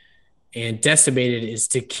something. And decimated is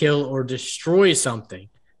to kill or destroy something.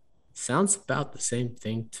 Sounds about the same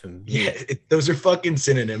thing to me. Yeah, those are fucking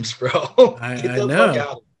synonyms, bro. I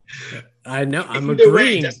know. I know. I'm Either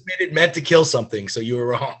agreeing. Way, decimated meant to kill something, so you were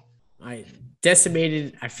wrong.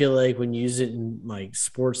 Decimated, I feel like when you use it in like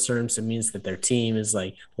sports terms, it means that their team is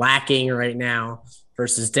like lacking right now.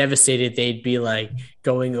 Versus devastated, they'd be like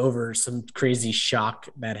going over some crazy shock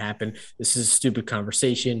that happened. This is a stupid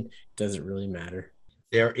conversation. Doesn't really matter.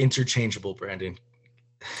 They are interchangeable, Brandon.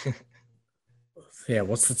 Yeah,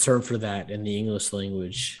 what's the term for that in the English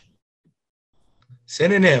language?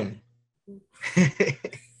 Synonym.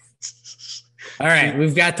 All right,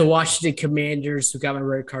 we've got the Washington Commanders who got my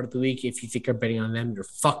red card of the week. If you think I'm betting on them, you're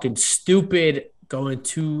fucking stupid. Going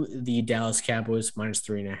to the Dallas Cowboys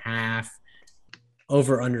 -3.5.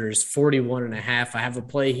 Over under is 41.5. I have a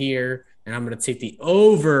play here, and I'm going to take the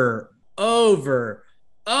over a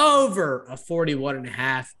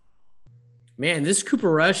 41.5. Man, this Cooper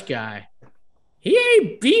Rush guy, he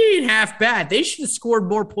ain't half bad. They should have scored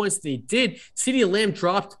more points than they did. CeeDee Lamb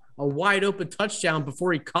dropped a wide open touchdown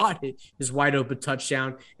before he caught his wide open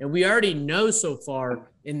touchdown. And we already know so far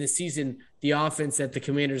in the season the offense that the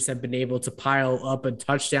Commanders have been able to pile up in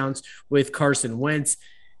touchdowns with Carson Wentz.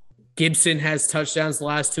 Gibson has touchdowns the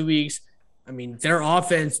last 2 weeks. I mean, their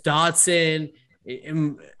offense, Dotson.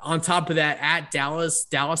 And on top of that, at Dallas,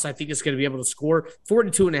 I think is going to be able to score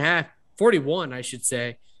 42.5, 41, I should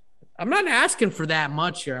say. I'm not asking for that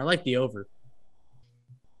much here. I like the over.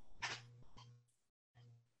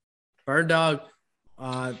 Bird Dog,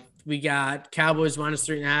 we got Cowboys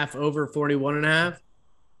 -3.5, over 41.5.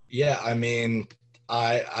 Yeah, I mean,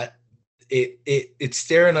 it's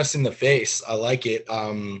staring us in the face. I like it.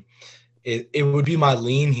 It would be my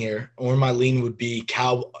lean here, or my lean would be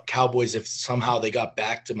Cowboys if somehow they got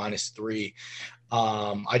back to -3.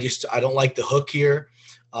 I don't like the hook here.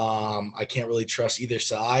 I can't really trust either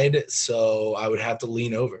side, so I would have to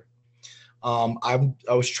lean over. I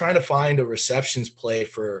was trying to find a receptions play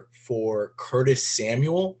for Curtis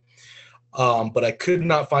Samuel, but I could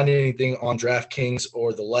not find anything on DraftKings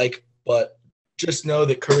or the like. But just know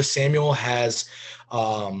that Curtis Samuel has,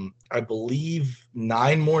 I believe,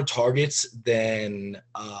 9 more targets than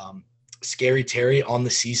Scary Terry on the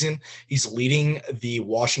season. He's leading the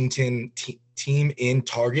Washington team in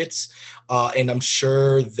targets, and I'm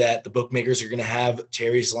sure that the bookmakers are going to have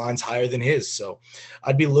Terry's lines higher than his. So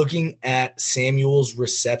I'd be looking at Samuel's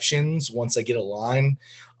receptions once I get a line.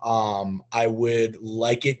 I would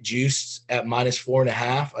like it juiced at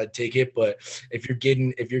 -4.5. I'd take it, but if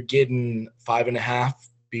you're getting 5.5,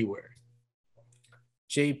 beware.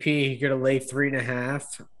 JP, you're gonna lay 3.5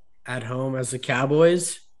 at home as the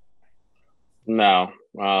Cowboys? No,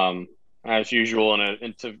 as usual in a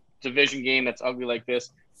division game that's ugly like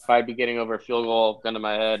this, if I'd be getting over a field goal, gun to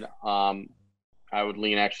my head, I would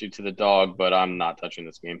lean actually to the dog, but I'm not touching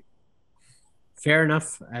this game. Fair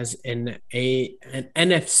enough. As an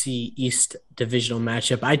NFC East divisional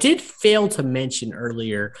matchup, I did fail to mention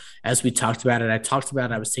earlier as we talked about it.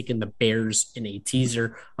 I was taking the Bears in a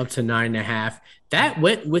teaser up to 9.5. That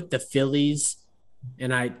went with the Phillies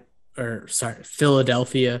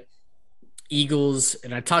Philadelphia Eagles,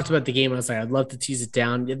 and I talked about the game. I was like, I'd love to tease it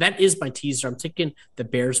down. That is my teaser. I'm taking the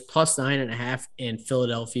Bears +9.5 and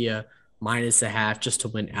Philadelphia -0.5 just to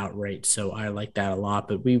win outright. So I like that a lot,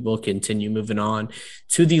 but we will continue moving on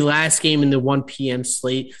to the last game in the 1 p.m.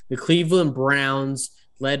 slate. The Cleveland Browns,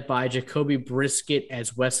 led by Jacoby Brisket,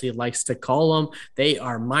 as Wesley likes to call them. They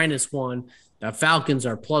are -1. The Falcons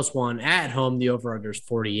are +1 at home. The over-under is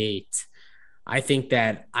 48. I think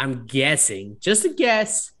that I'm guessing, just a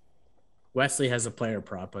guess, Wesley has a player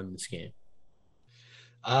prop on this game.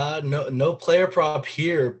 No player prop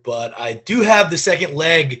here, but I do have the second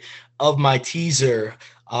leg of my teaser.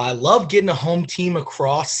 I love getting a home team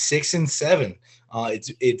across 6 and 7.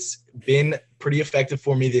 It's been pretty effective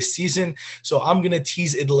for me this season. So I'm going to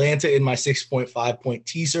tease Atlanta in my 6.5 point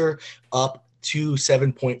teaser up to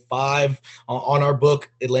 7.5 on our book.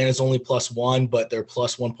 Atlanta's only +1, but they're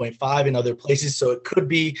plus 1.5 in other places. So it could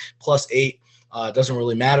be +8. It doesn't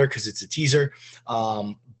really matter because it's a teaser.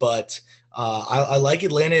 But I like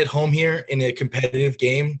Atlanta at home here in a competitive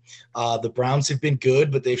game. The Browns have been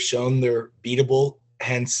good, but they've shown they're beatable,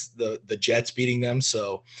 hence the Jets beating them.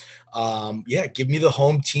 So, give me the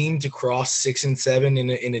home team to cross 6 and 7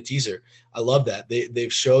 in a teaser. I love that.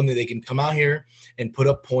 They've shown that they can come out here and put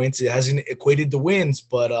up points. It hasn't equated to wins,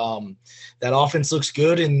 but that offense looks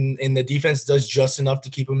good, and the defense does just enough to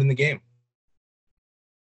keep them in the game.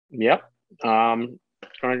 Yep.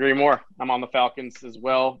 Couldn't agree more. I'm on the Falcons as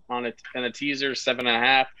well on it in a teaser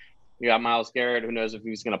 7.5. You got Myles Garrett. Who knows if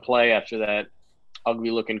he's going to play after that ugly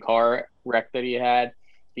looking car wreck that he had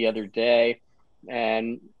the other day.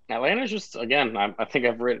 And Atlanta's just, again, I think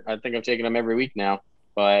I've taken them every week now,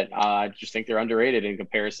 but I just think they're underrated in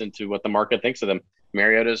comparison to what the market thinks of them.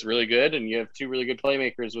 Mariota's really good, and you have two really good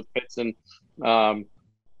playmakers with Pitts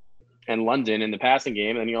and London in the passing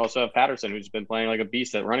game. And you also have Patterson, who's been playing like a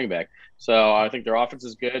beast at running back. So I think their offense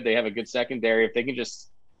is good. They have a good secondary. If they can just,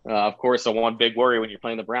 of course, the one big worry when you're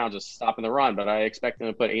playing the Browns is stopping the run. But I expect them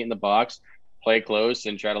to put 8 in the box, play close,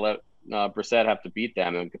 and try to let Brissett have to beat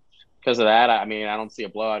them. And because of that, I don't see a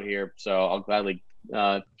blowout here. So I'll gladly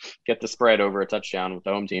get the spread over a touchdown with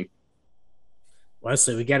the home team.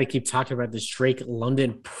 Wesley, we got to keep talking about this Drake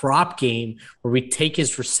London prop game where we take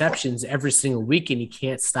his receptions every single week and he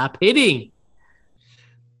can't stop hitting.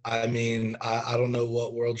 I don't know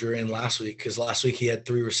what world you're in last week, because last week he had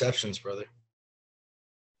 3 receptions, brother.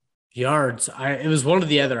 Yards. It was one or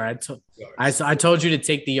the other. I told you to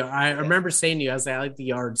take the. I remember saying to you, I was like, I like the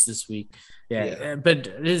yards this week. Yeah, but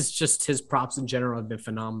it is just his props in general have been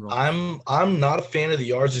phenomenal. I'm not a fan of the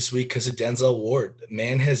yards this week because of Denzel Ward.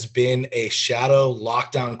 Man has been a shadow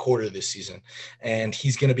lockdown quarter this season, and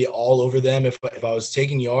he's going to be all over them. If I was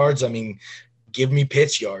taking yards, give me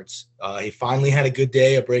Pitts yards. He finally had a good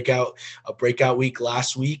day, a breakout week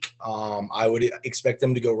last week. I would expect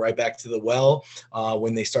them to go right back to the well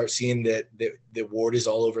when they start seeing that Ward is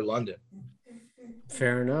all over London.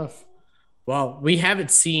 Fair enough. Well, we haven't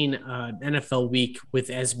seen an NFL week with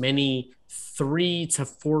as many 3 to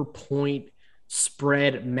 4 point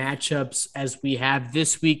spread matchups as we have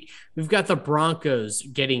this week. We've got the Broncos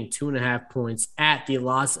getting 2.5 points at the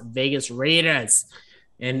Las Vegas Raiders.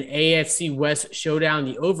 An AFC West showdown,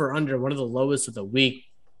 the over-under, one of the lowest of the week,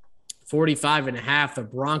 45.5, the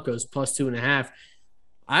Broncos plus 2.5.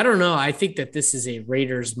 I don't know. I think that this is a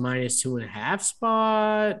Raiders minus 2.5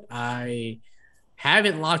 spot. I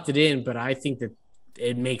haven't locked it in, but I think that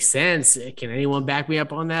it makes sense. Can anyone back me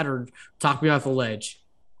up on that or talk me off the ledge?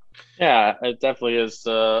 Yeah, it definitely is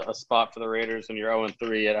a spot for the Raiders when you're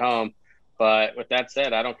 0-3 at home. But with that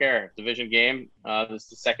said, I don't care. Division game. This is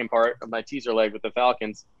the second part of my teaser leg with the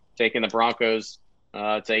Falcons, taking the Broncos to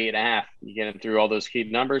 8.5. You getting through all those key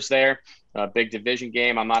numbers there. Big division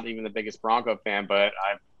game. I'm not even the biggest Bronco fan, but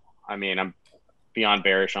I'm beyond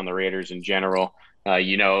bearish on the Raiders in general.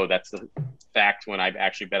 That's the fact when I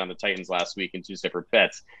actually bet on the Titans last week in 2 separate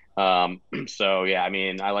bets. I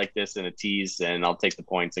like this in a tease, and I'll take the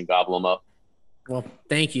points and gobble them up. Well,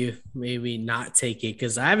 thank you. Maybe not take it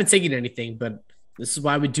because I haven't taken anything, but this is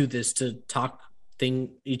why we do this, to talk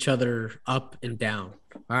each other up and down.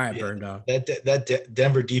 All right, Burn Dog. That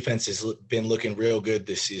Denver defense has been looking real good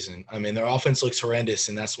this season. Their offense looks horrendous,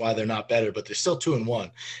 and that's why they're not better, but they're still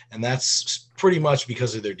 2-1, and that's pretty much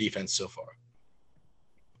because of their defense so far.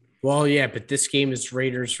 Well, yeah, but this game is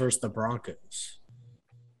Raiders versus the Broncos.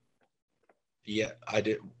 Yeah, I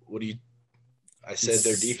did. I said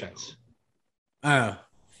their defense. Oh,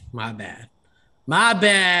 my bad. My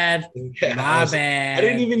bad. Yeah, my bad. I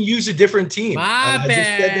didn't even use a different team. My bad. I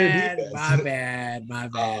just said their defense. My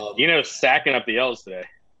bad. Stacking up the L's today.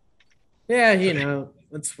 Yeah,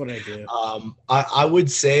 that's what I do. I would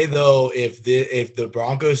say though, if the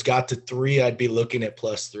Broncos got to 3, I'd be looking at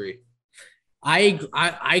 +3.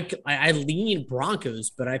 I lean Broncos,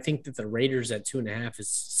 but I think that the Raiders at 2.5 is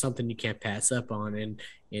something you can't pass up on, and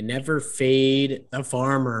you never fade the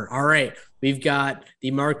farmer. All right, we've got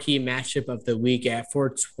the marquee matchup of the week at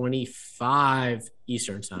 4:25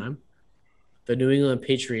 Eastern time. The New England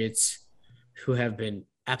Patriots, who have been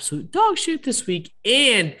absolute dog shit this week,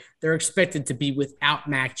 and they're expected to be without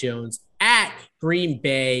Mac Jones at Green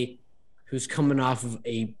Bay, who's coming off of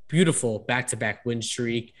a beautiful back-to-back win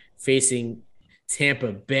streak, facing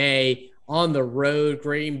Tampa Bay on the road.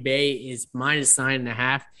 Green Bay is minus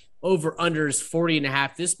 9.5 Over under is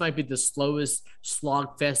 40.5. This might be the slowest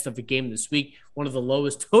slog fest of a game this week. One of the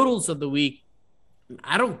lowest totals of the week.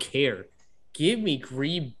 I don't care. Give me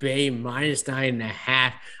Green Bay minus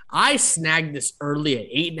 9.5. I snagged this early at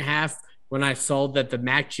 8.5 when I saw that the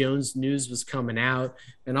Mac Jones news was coming out,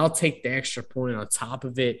 and I'll take the extra point on top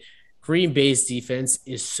of it. Green Bay's defense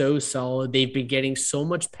is so solid. They've been getting so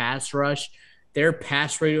much pass rush. Their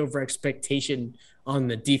pass rate over expectation on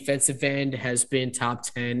the defensive end has been top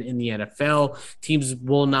 10 in the NFL. Teams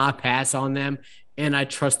will not pass on them, and I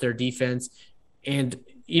trust their defense. And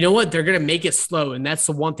you know what? They're going to make it slow, and that's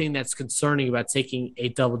the one thing that's concerning about taking a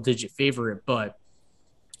double-digit favorite. But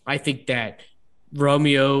I think that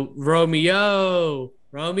Romeo,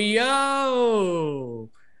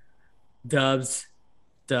 Dubs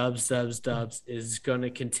is going to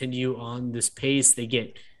continue on this pace. They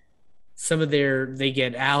get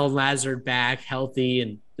Al Lazard back healthy,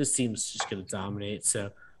 and this team's just going to dominate.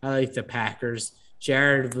 So I like the Packers.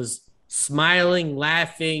 Jared was smiling,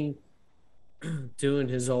 laughing, doing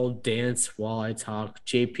his old dance while I talk.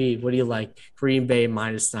 JP, what do you like? Green Bay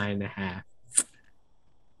minus 9.5.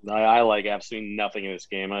 I like absolutely nothing in this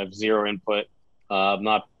game. I have zero input. I'm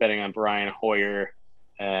not betting on Brian Hoyer,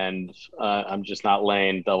 and I'm just not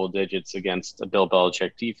laying double digits against a Bill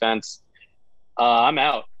Belichick defense. I'm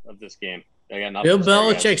out of this game. I got nothing. Bill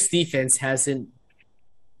Belichick's defense hasn't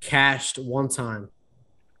cashed one time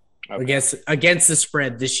against the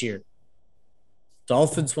spread this year.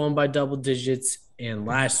 Dolphins won by double digits, and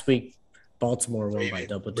last week Baltimore won by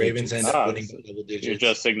double digits. Ravens ended up winning by double digits. You're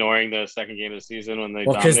just ignoring the second game of the season when they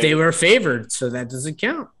because they were favored, so that doesn't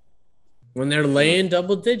count when they're laying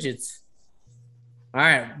double digits. All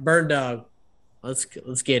right, Bird Dog, let's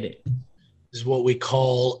get it. This is what we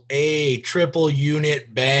call a triple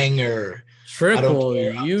unit banger. Triple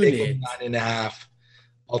unit. 9.5.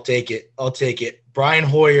 I'll take it. Brian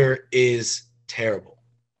Hoyer is terrible.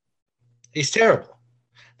 He's terrible.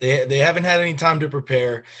 They haven't had any time to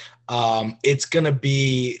prepare. It's going to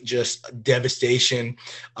be just devastation.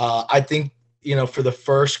 I think, for the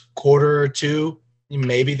first quarter or two,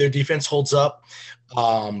 maybe their defense holds up.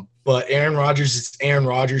 But Aaron Rodgers is Aaron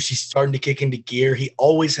Rodgers. He's starting to kick into gear. He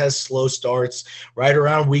always has slow starts. Right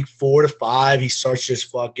around week 4 to 5, he starts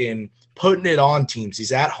just fucking putting it on teams.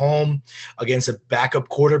 He's at home against a backup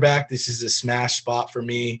quarterback. This is a smash spot for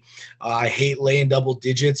me. I hate laying double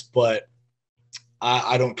digits, but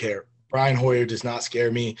I don't care. Brian Hoyer does not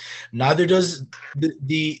scare me. Neither does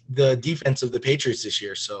the defense of the Patriots this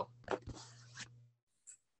year. So,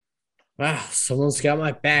 wow, someone's got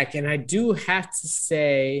my back. And I do have to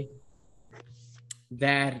say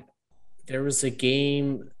that there was a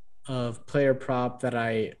game of player prop that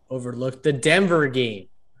I overlooked, the Denver game.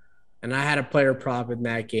 And I had a player prop in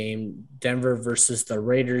that game, Denver versus the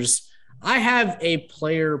Raiders. I have a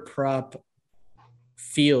player prop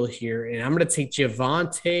feel here, and I'm going to take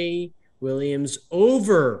Javonte Williams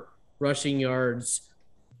over rushing yards.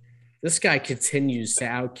 This guy continues to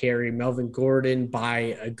outcarry Melvin Gordon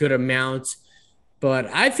by a good amount, but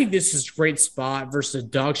I think this is a great spot versus a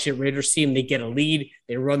dog shit Raiders team. They get a lead,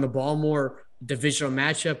 they run the ball more, divisional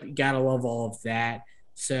matchup. You got to love all of that.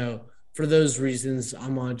 So for those reasons,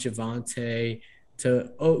 I'm on Javonte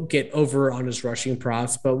to get over on his rushing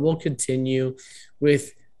props, but we'll continue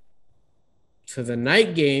with to the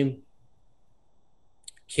night game,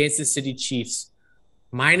 Kansas City Chiefs,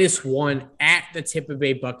 -1 at the Tampa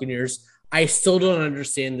Bay Buccaneers. I still don't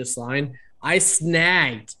understand this line. I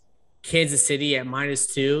snagged Kansas City at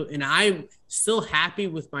 -2, and I'm still happy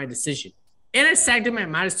with my decision. And I snagged them at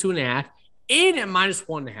 -2.5 and at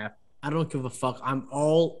 -1.5. I don't give a fuck. I'm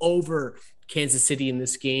all over Kansas City in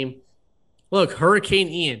this game. Look, Hurricane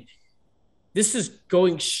Ian. This is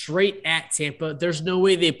going straight at Tampa. There's no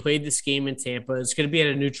way they played this game in Tampa. It's going to be at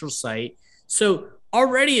a neutral site. So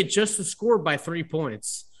already adjust the score by 3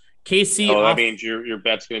 points. KC. Oh, that means your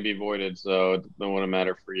bet's going to be voided, so it don't want to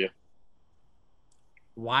matter for you.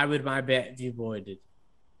 Why would my bet be voided?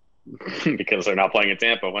 Because they're not playing in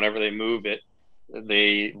Tampa. Whenever they move it,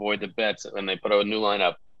 they void the bets and they put a new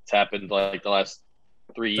lineup. It's happened like the last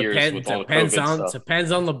 3 years with all the COVID stuff.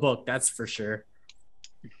 Depends on the book, that's for sure.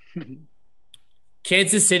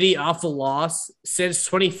 Kansas City off a loss since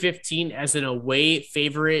 2015 as an away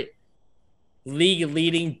favorite, league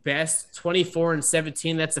leading best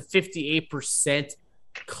 24-17. That's a 58%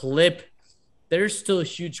 clip. There's still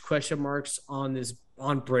huge question marks on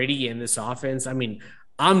Brady and this offense. I mean,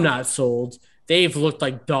 I'm not sold. They've looked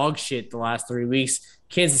like dog shit the last 3 weeks.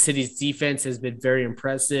 Kansas City's defense has been very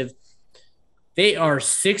impressive. They are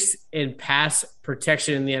 6th in pass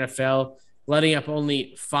protection in the NFL, letting up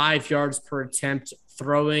only 5 yards per attempt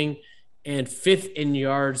throwing. and 5th in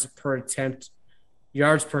yards per attempt,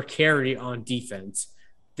 yards per carry on defense.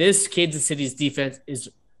 This Kansas City's defense is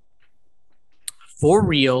for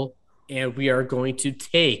real, and we are going to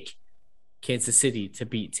take Kansas City to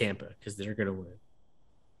beat Tampa because they're going to win.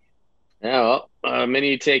 Yeah, well,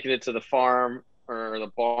 many taking it to the farm or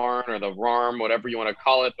the barn or the RARM, whatever you want to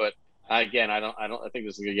call it. But again, I think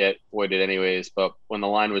this is gonna get voided anyways. But when the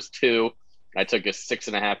line was 2, I took a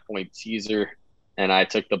 6.5-point teaser, and I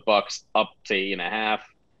took the Bucks up to 8.5.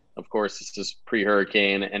 Of course, this is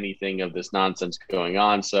pre-hurricane, anything of this nonsense going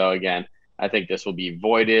on. So again, I think this will be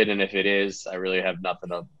voided, and if it is, I really have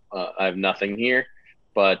nothing. I have nothing here,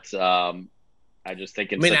 but I just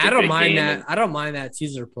think it's I don't mind that. I don't mind that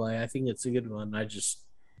teaser play. I think it's a good one.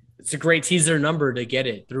 It's a great teaser number to get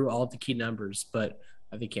it through all the key numbers, but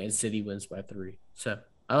I think Kansas City wins by 3. So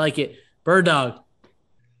I like it. Bird Dog.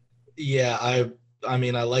 Yeah, I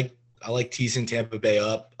mean, I like teasing Tampa Bay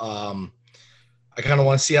up. I kind of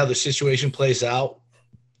want to see how the situation plays out.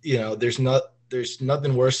 You know, there's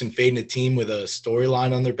nothing worse than fading a team with a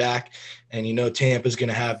storyline on their back, and you know Tampa's going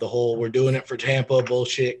to have the whole "we're doing it for Tampa"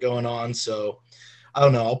 bullshit going on. So I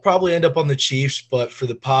don't know. I'll probably end up on the Chiefs, but for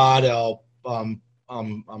the pod,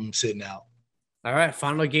 I'm sitting out. All right,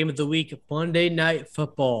 final game of the week, Monday Night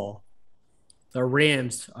Football. The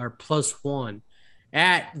Rams are +1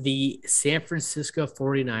 at the San Francisco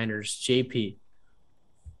 49ers. JP.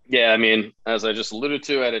 Yeah, I mean, as I just alluded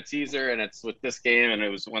to, I had a teaser, and it's with this game, and it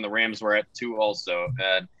was when the Rams were at 2 also.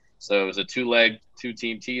 And so it was a 2-leg,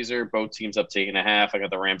 2-team teaser, both teams up to 8.5. I got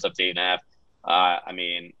the Rams up to 8.5. I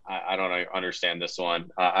mean, I don't understand this one.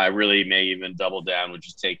 I really may even double down with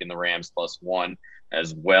just taking the Rams +1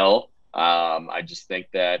 as well. I just think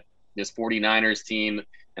that this 49ers team,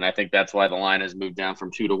 and I think that's why the line has moved down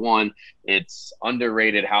from 2 to 1. It's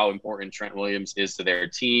underrated how important Trent Williams is to their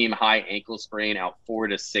team. High ankle sprain, out 4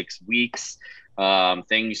 to 6 weeks.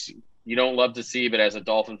 Things you don't love to see, but as a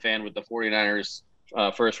Dolphin fan with the 49ers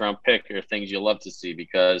first-round pick are things you love to see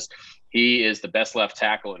because he is the best left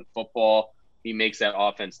tackle in football. He makes that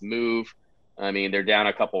offense move. I mean, they're down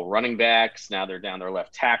a couple running backs. Now they're down their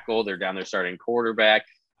left tackle. They're down their starting quarterback.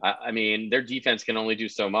 I mean, their defense can only do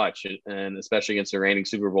so much, and especially against the reigning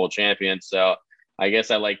Super Bowl champion. So I guess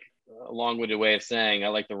I like a long-winded way of saying I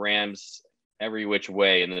like the Rams every which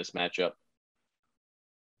way in this matchup.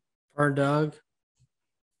 Bird Dog.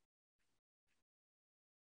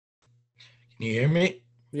 Can you hear me?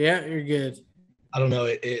 Yeah, you're good. I don't know.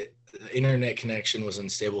 The internet connection was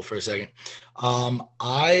unstable for a second.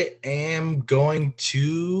 I am going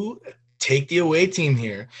to take the away team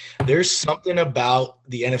here. There's something about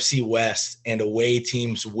the NFC West and away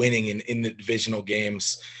teams winning in the divisional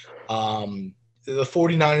games. The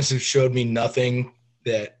 49ers have showed me nothing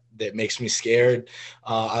that makes me scared.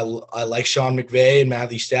 I like Sean McVay and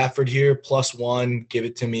Matthew Stafford here, +1. Give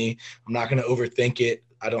it to me. I'm not going to overthink it.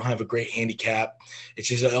 I don't have a great handicap.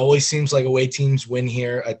 It always seems like away teams win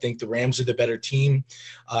here. I think the Rams are the better team.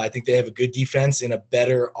 I think they have a good defense and a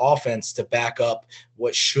better offense to back up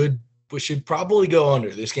what should probably go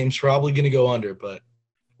under. This game's probably going to go under, but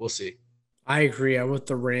we'll see. I agree. I'm with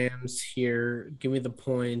the Rams here. Give me the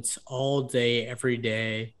points all day, every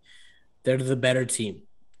day. They're the better team.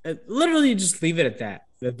 Literally, just leave it at that.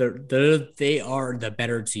 They are the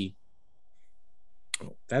better team.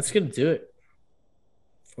 That's going to do it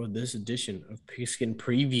for this edition of Pigskin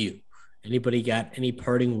Preview. Anybody got any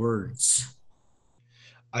parting words?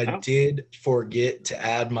 I did forget to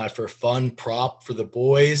add my for fun prop for the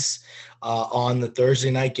boys on the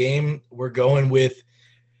Thursday night game. We're going with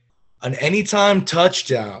an anytime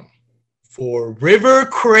touchdown for River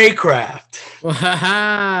Craycraft.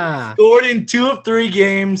 Scored in 2 of 3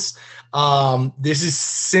 games. This is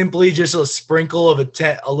simply just a sprinkle of a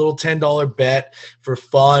little $10 bet for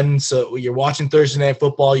fun. So you're watching Thursday Night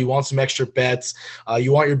Football, you want some extra bets,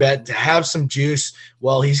 you want your bet to have some juice.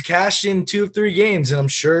 Well, he's cashed in 2 of 3 games, and I'm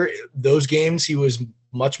sure those games he was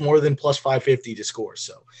much more than plus 550 to score.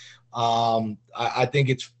 So I think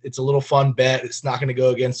it's a little fun bet. It's not going to go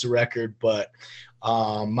against the record, but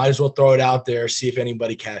might as well throw it out there, see if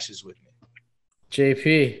anybody cashes with me.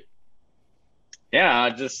 JP. Yeah,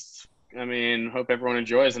 hope everyone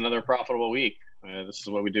enjoys another profitable week. This is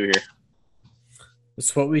what we do here.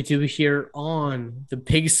 It's what we do here on the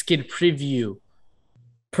Pigskin Preview,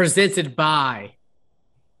 presented by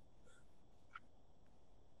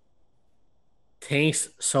Tanks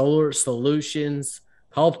Solar Solutions.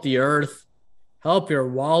 Help the earth, help your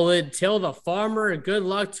wallet, till the farmer, and good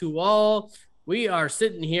luck to all. We are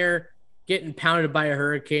sitting here getting pounded by a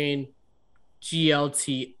hurricane.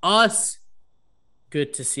 GLT us.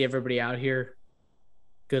 Good to see everybody out here.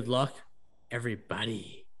 Good luck,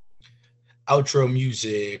 everybody. outro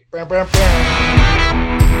music. Bam, bam,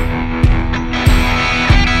 bam.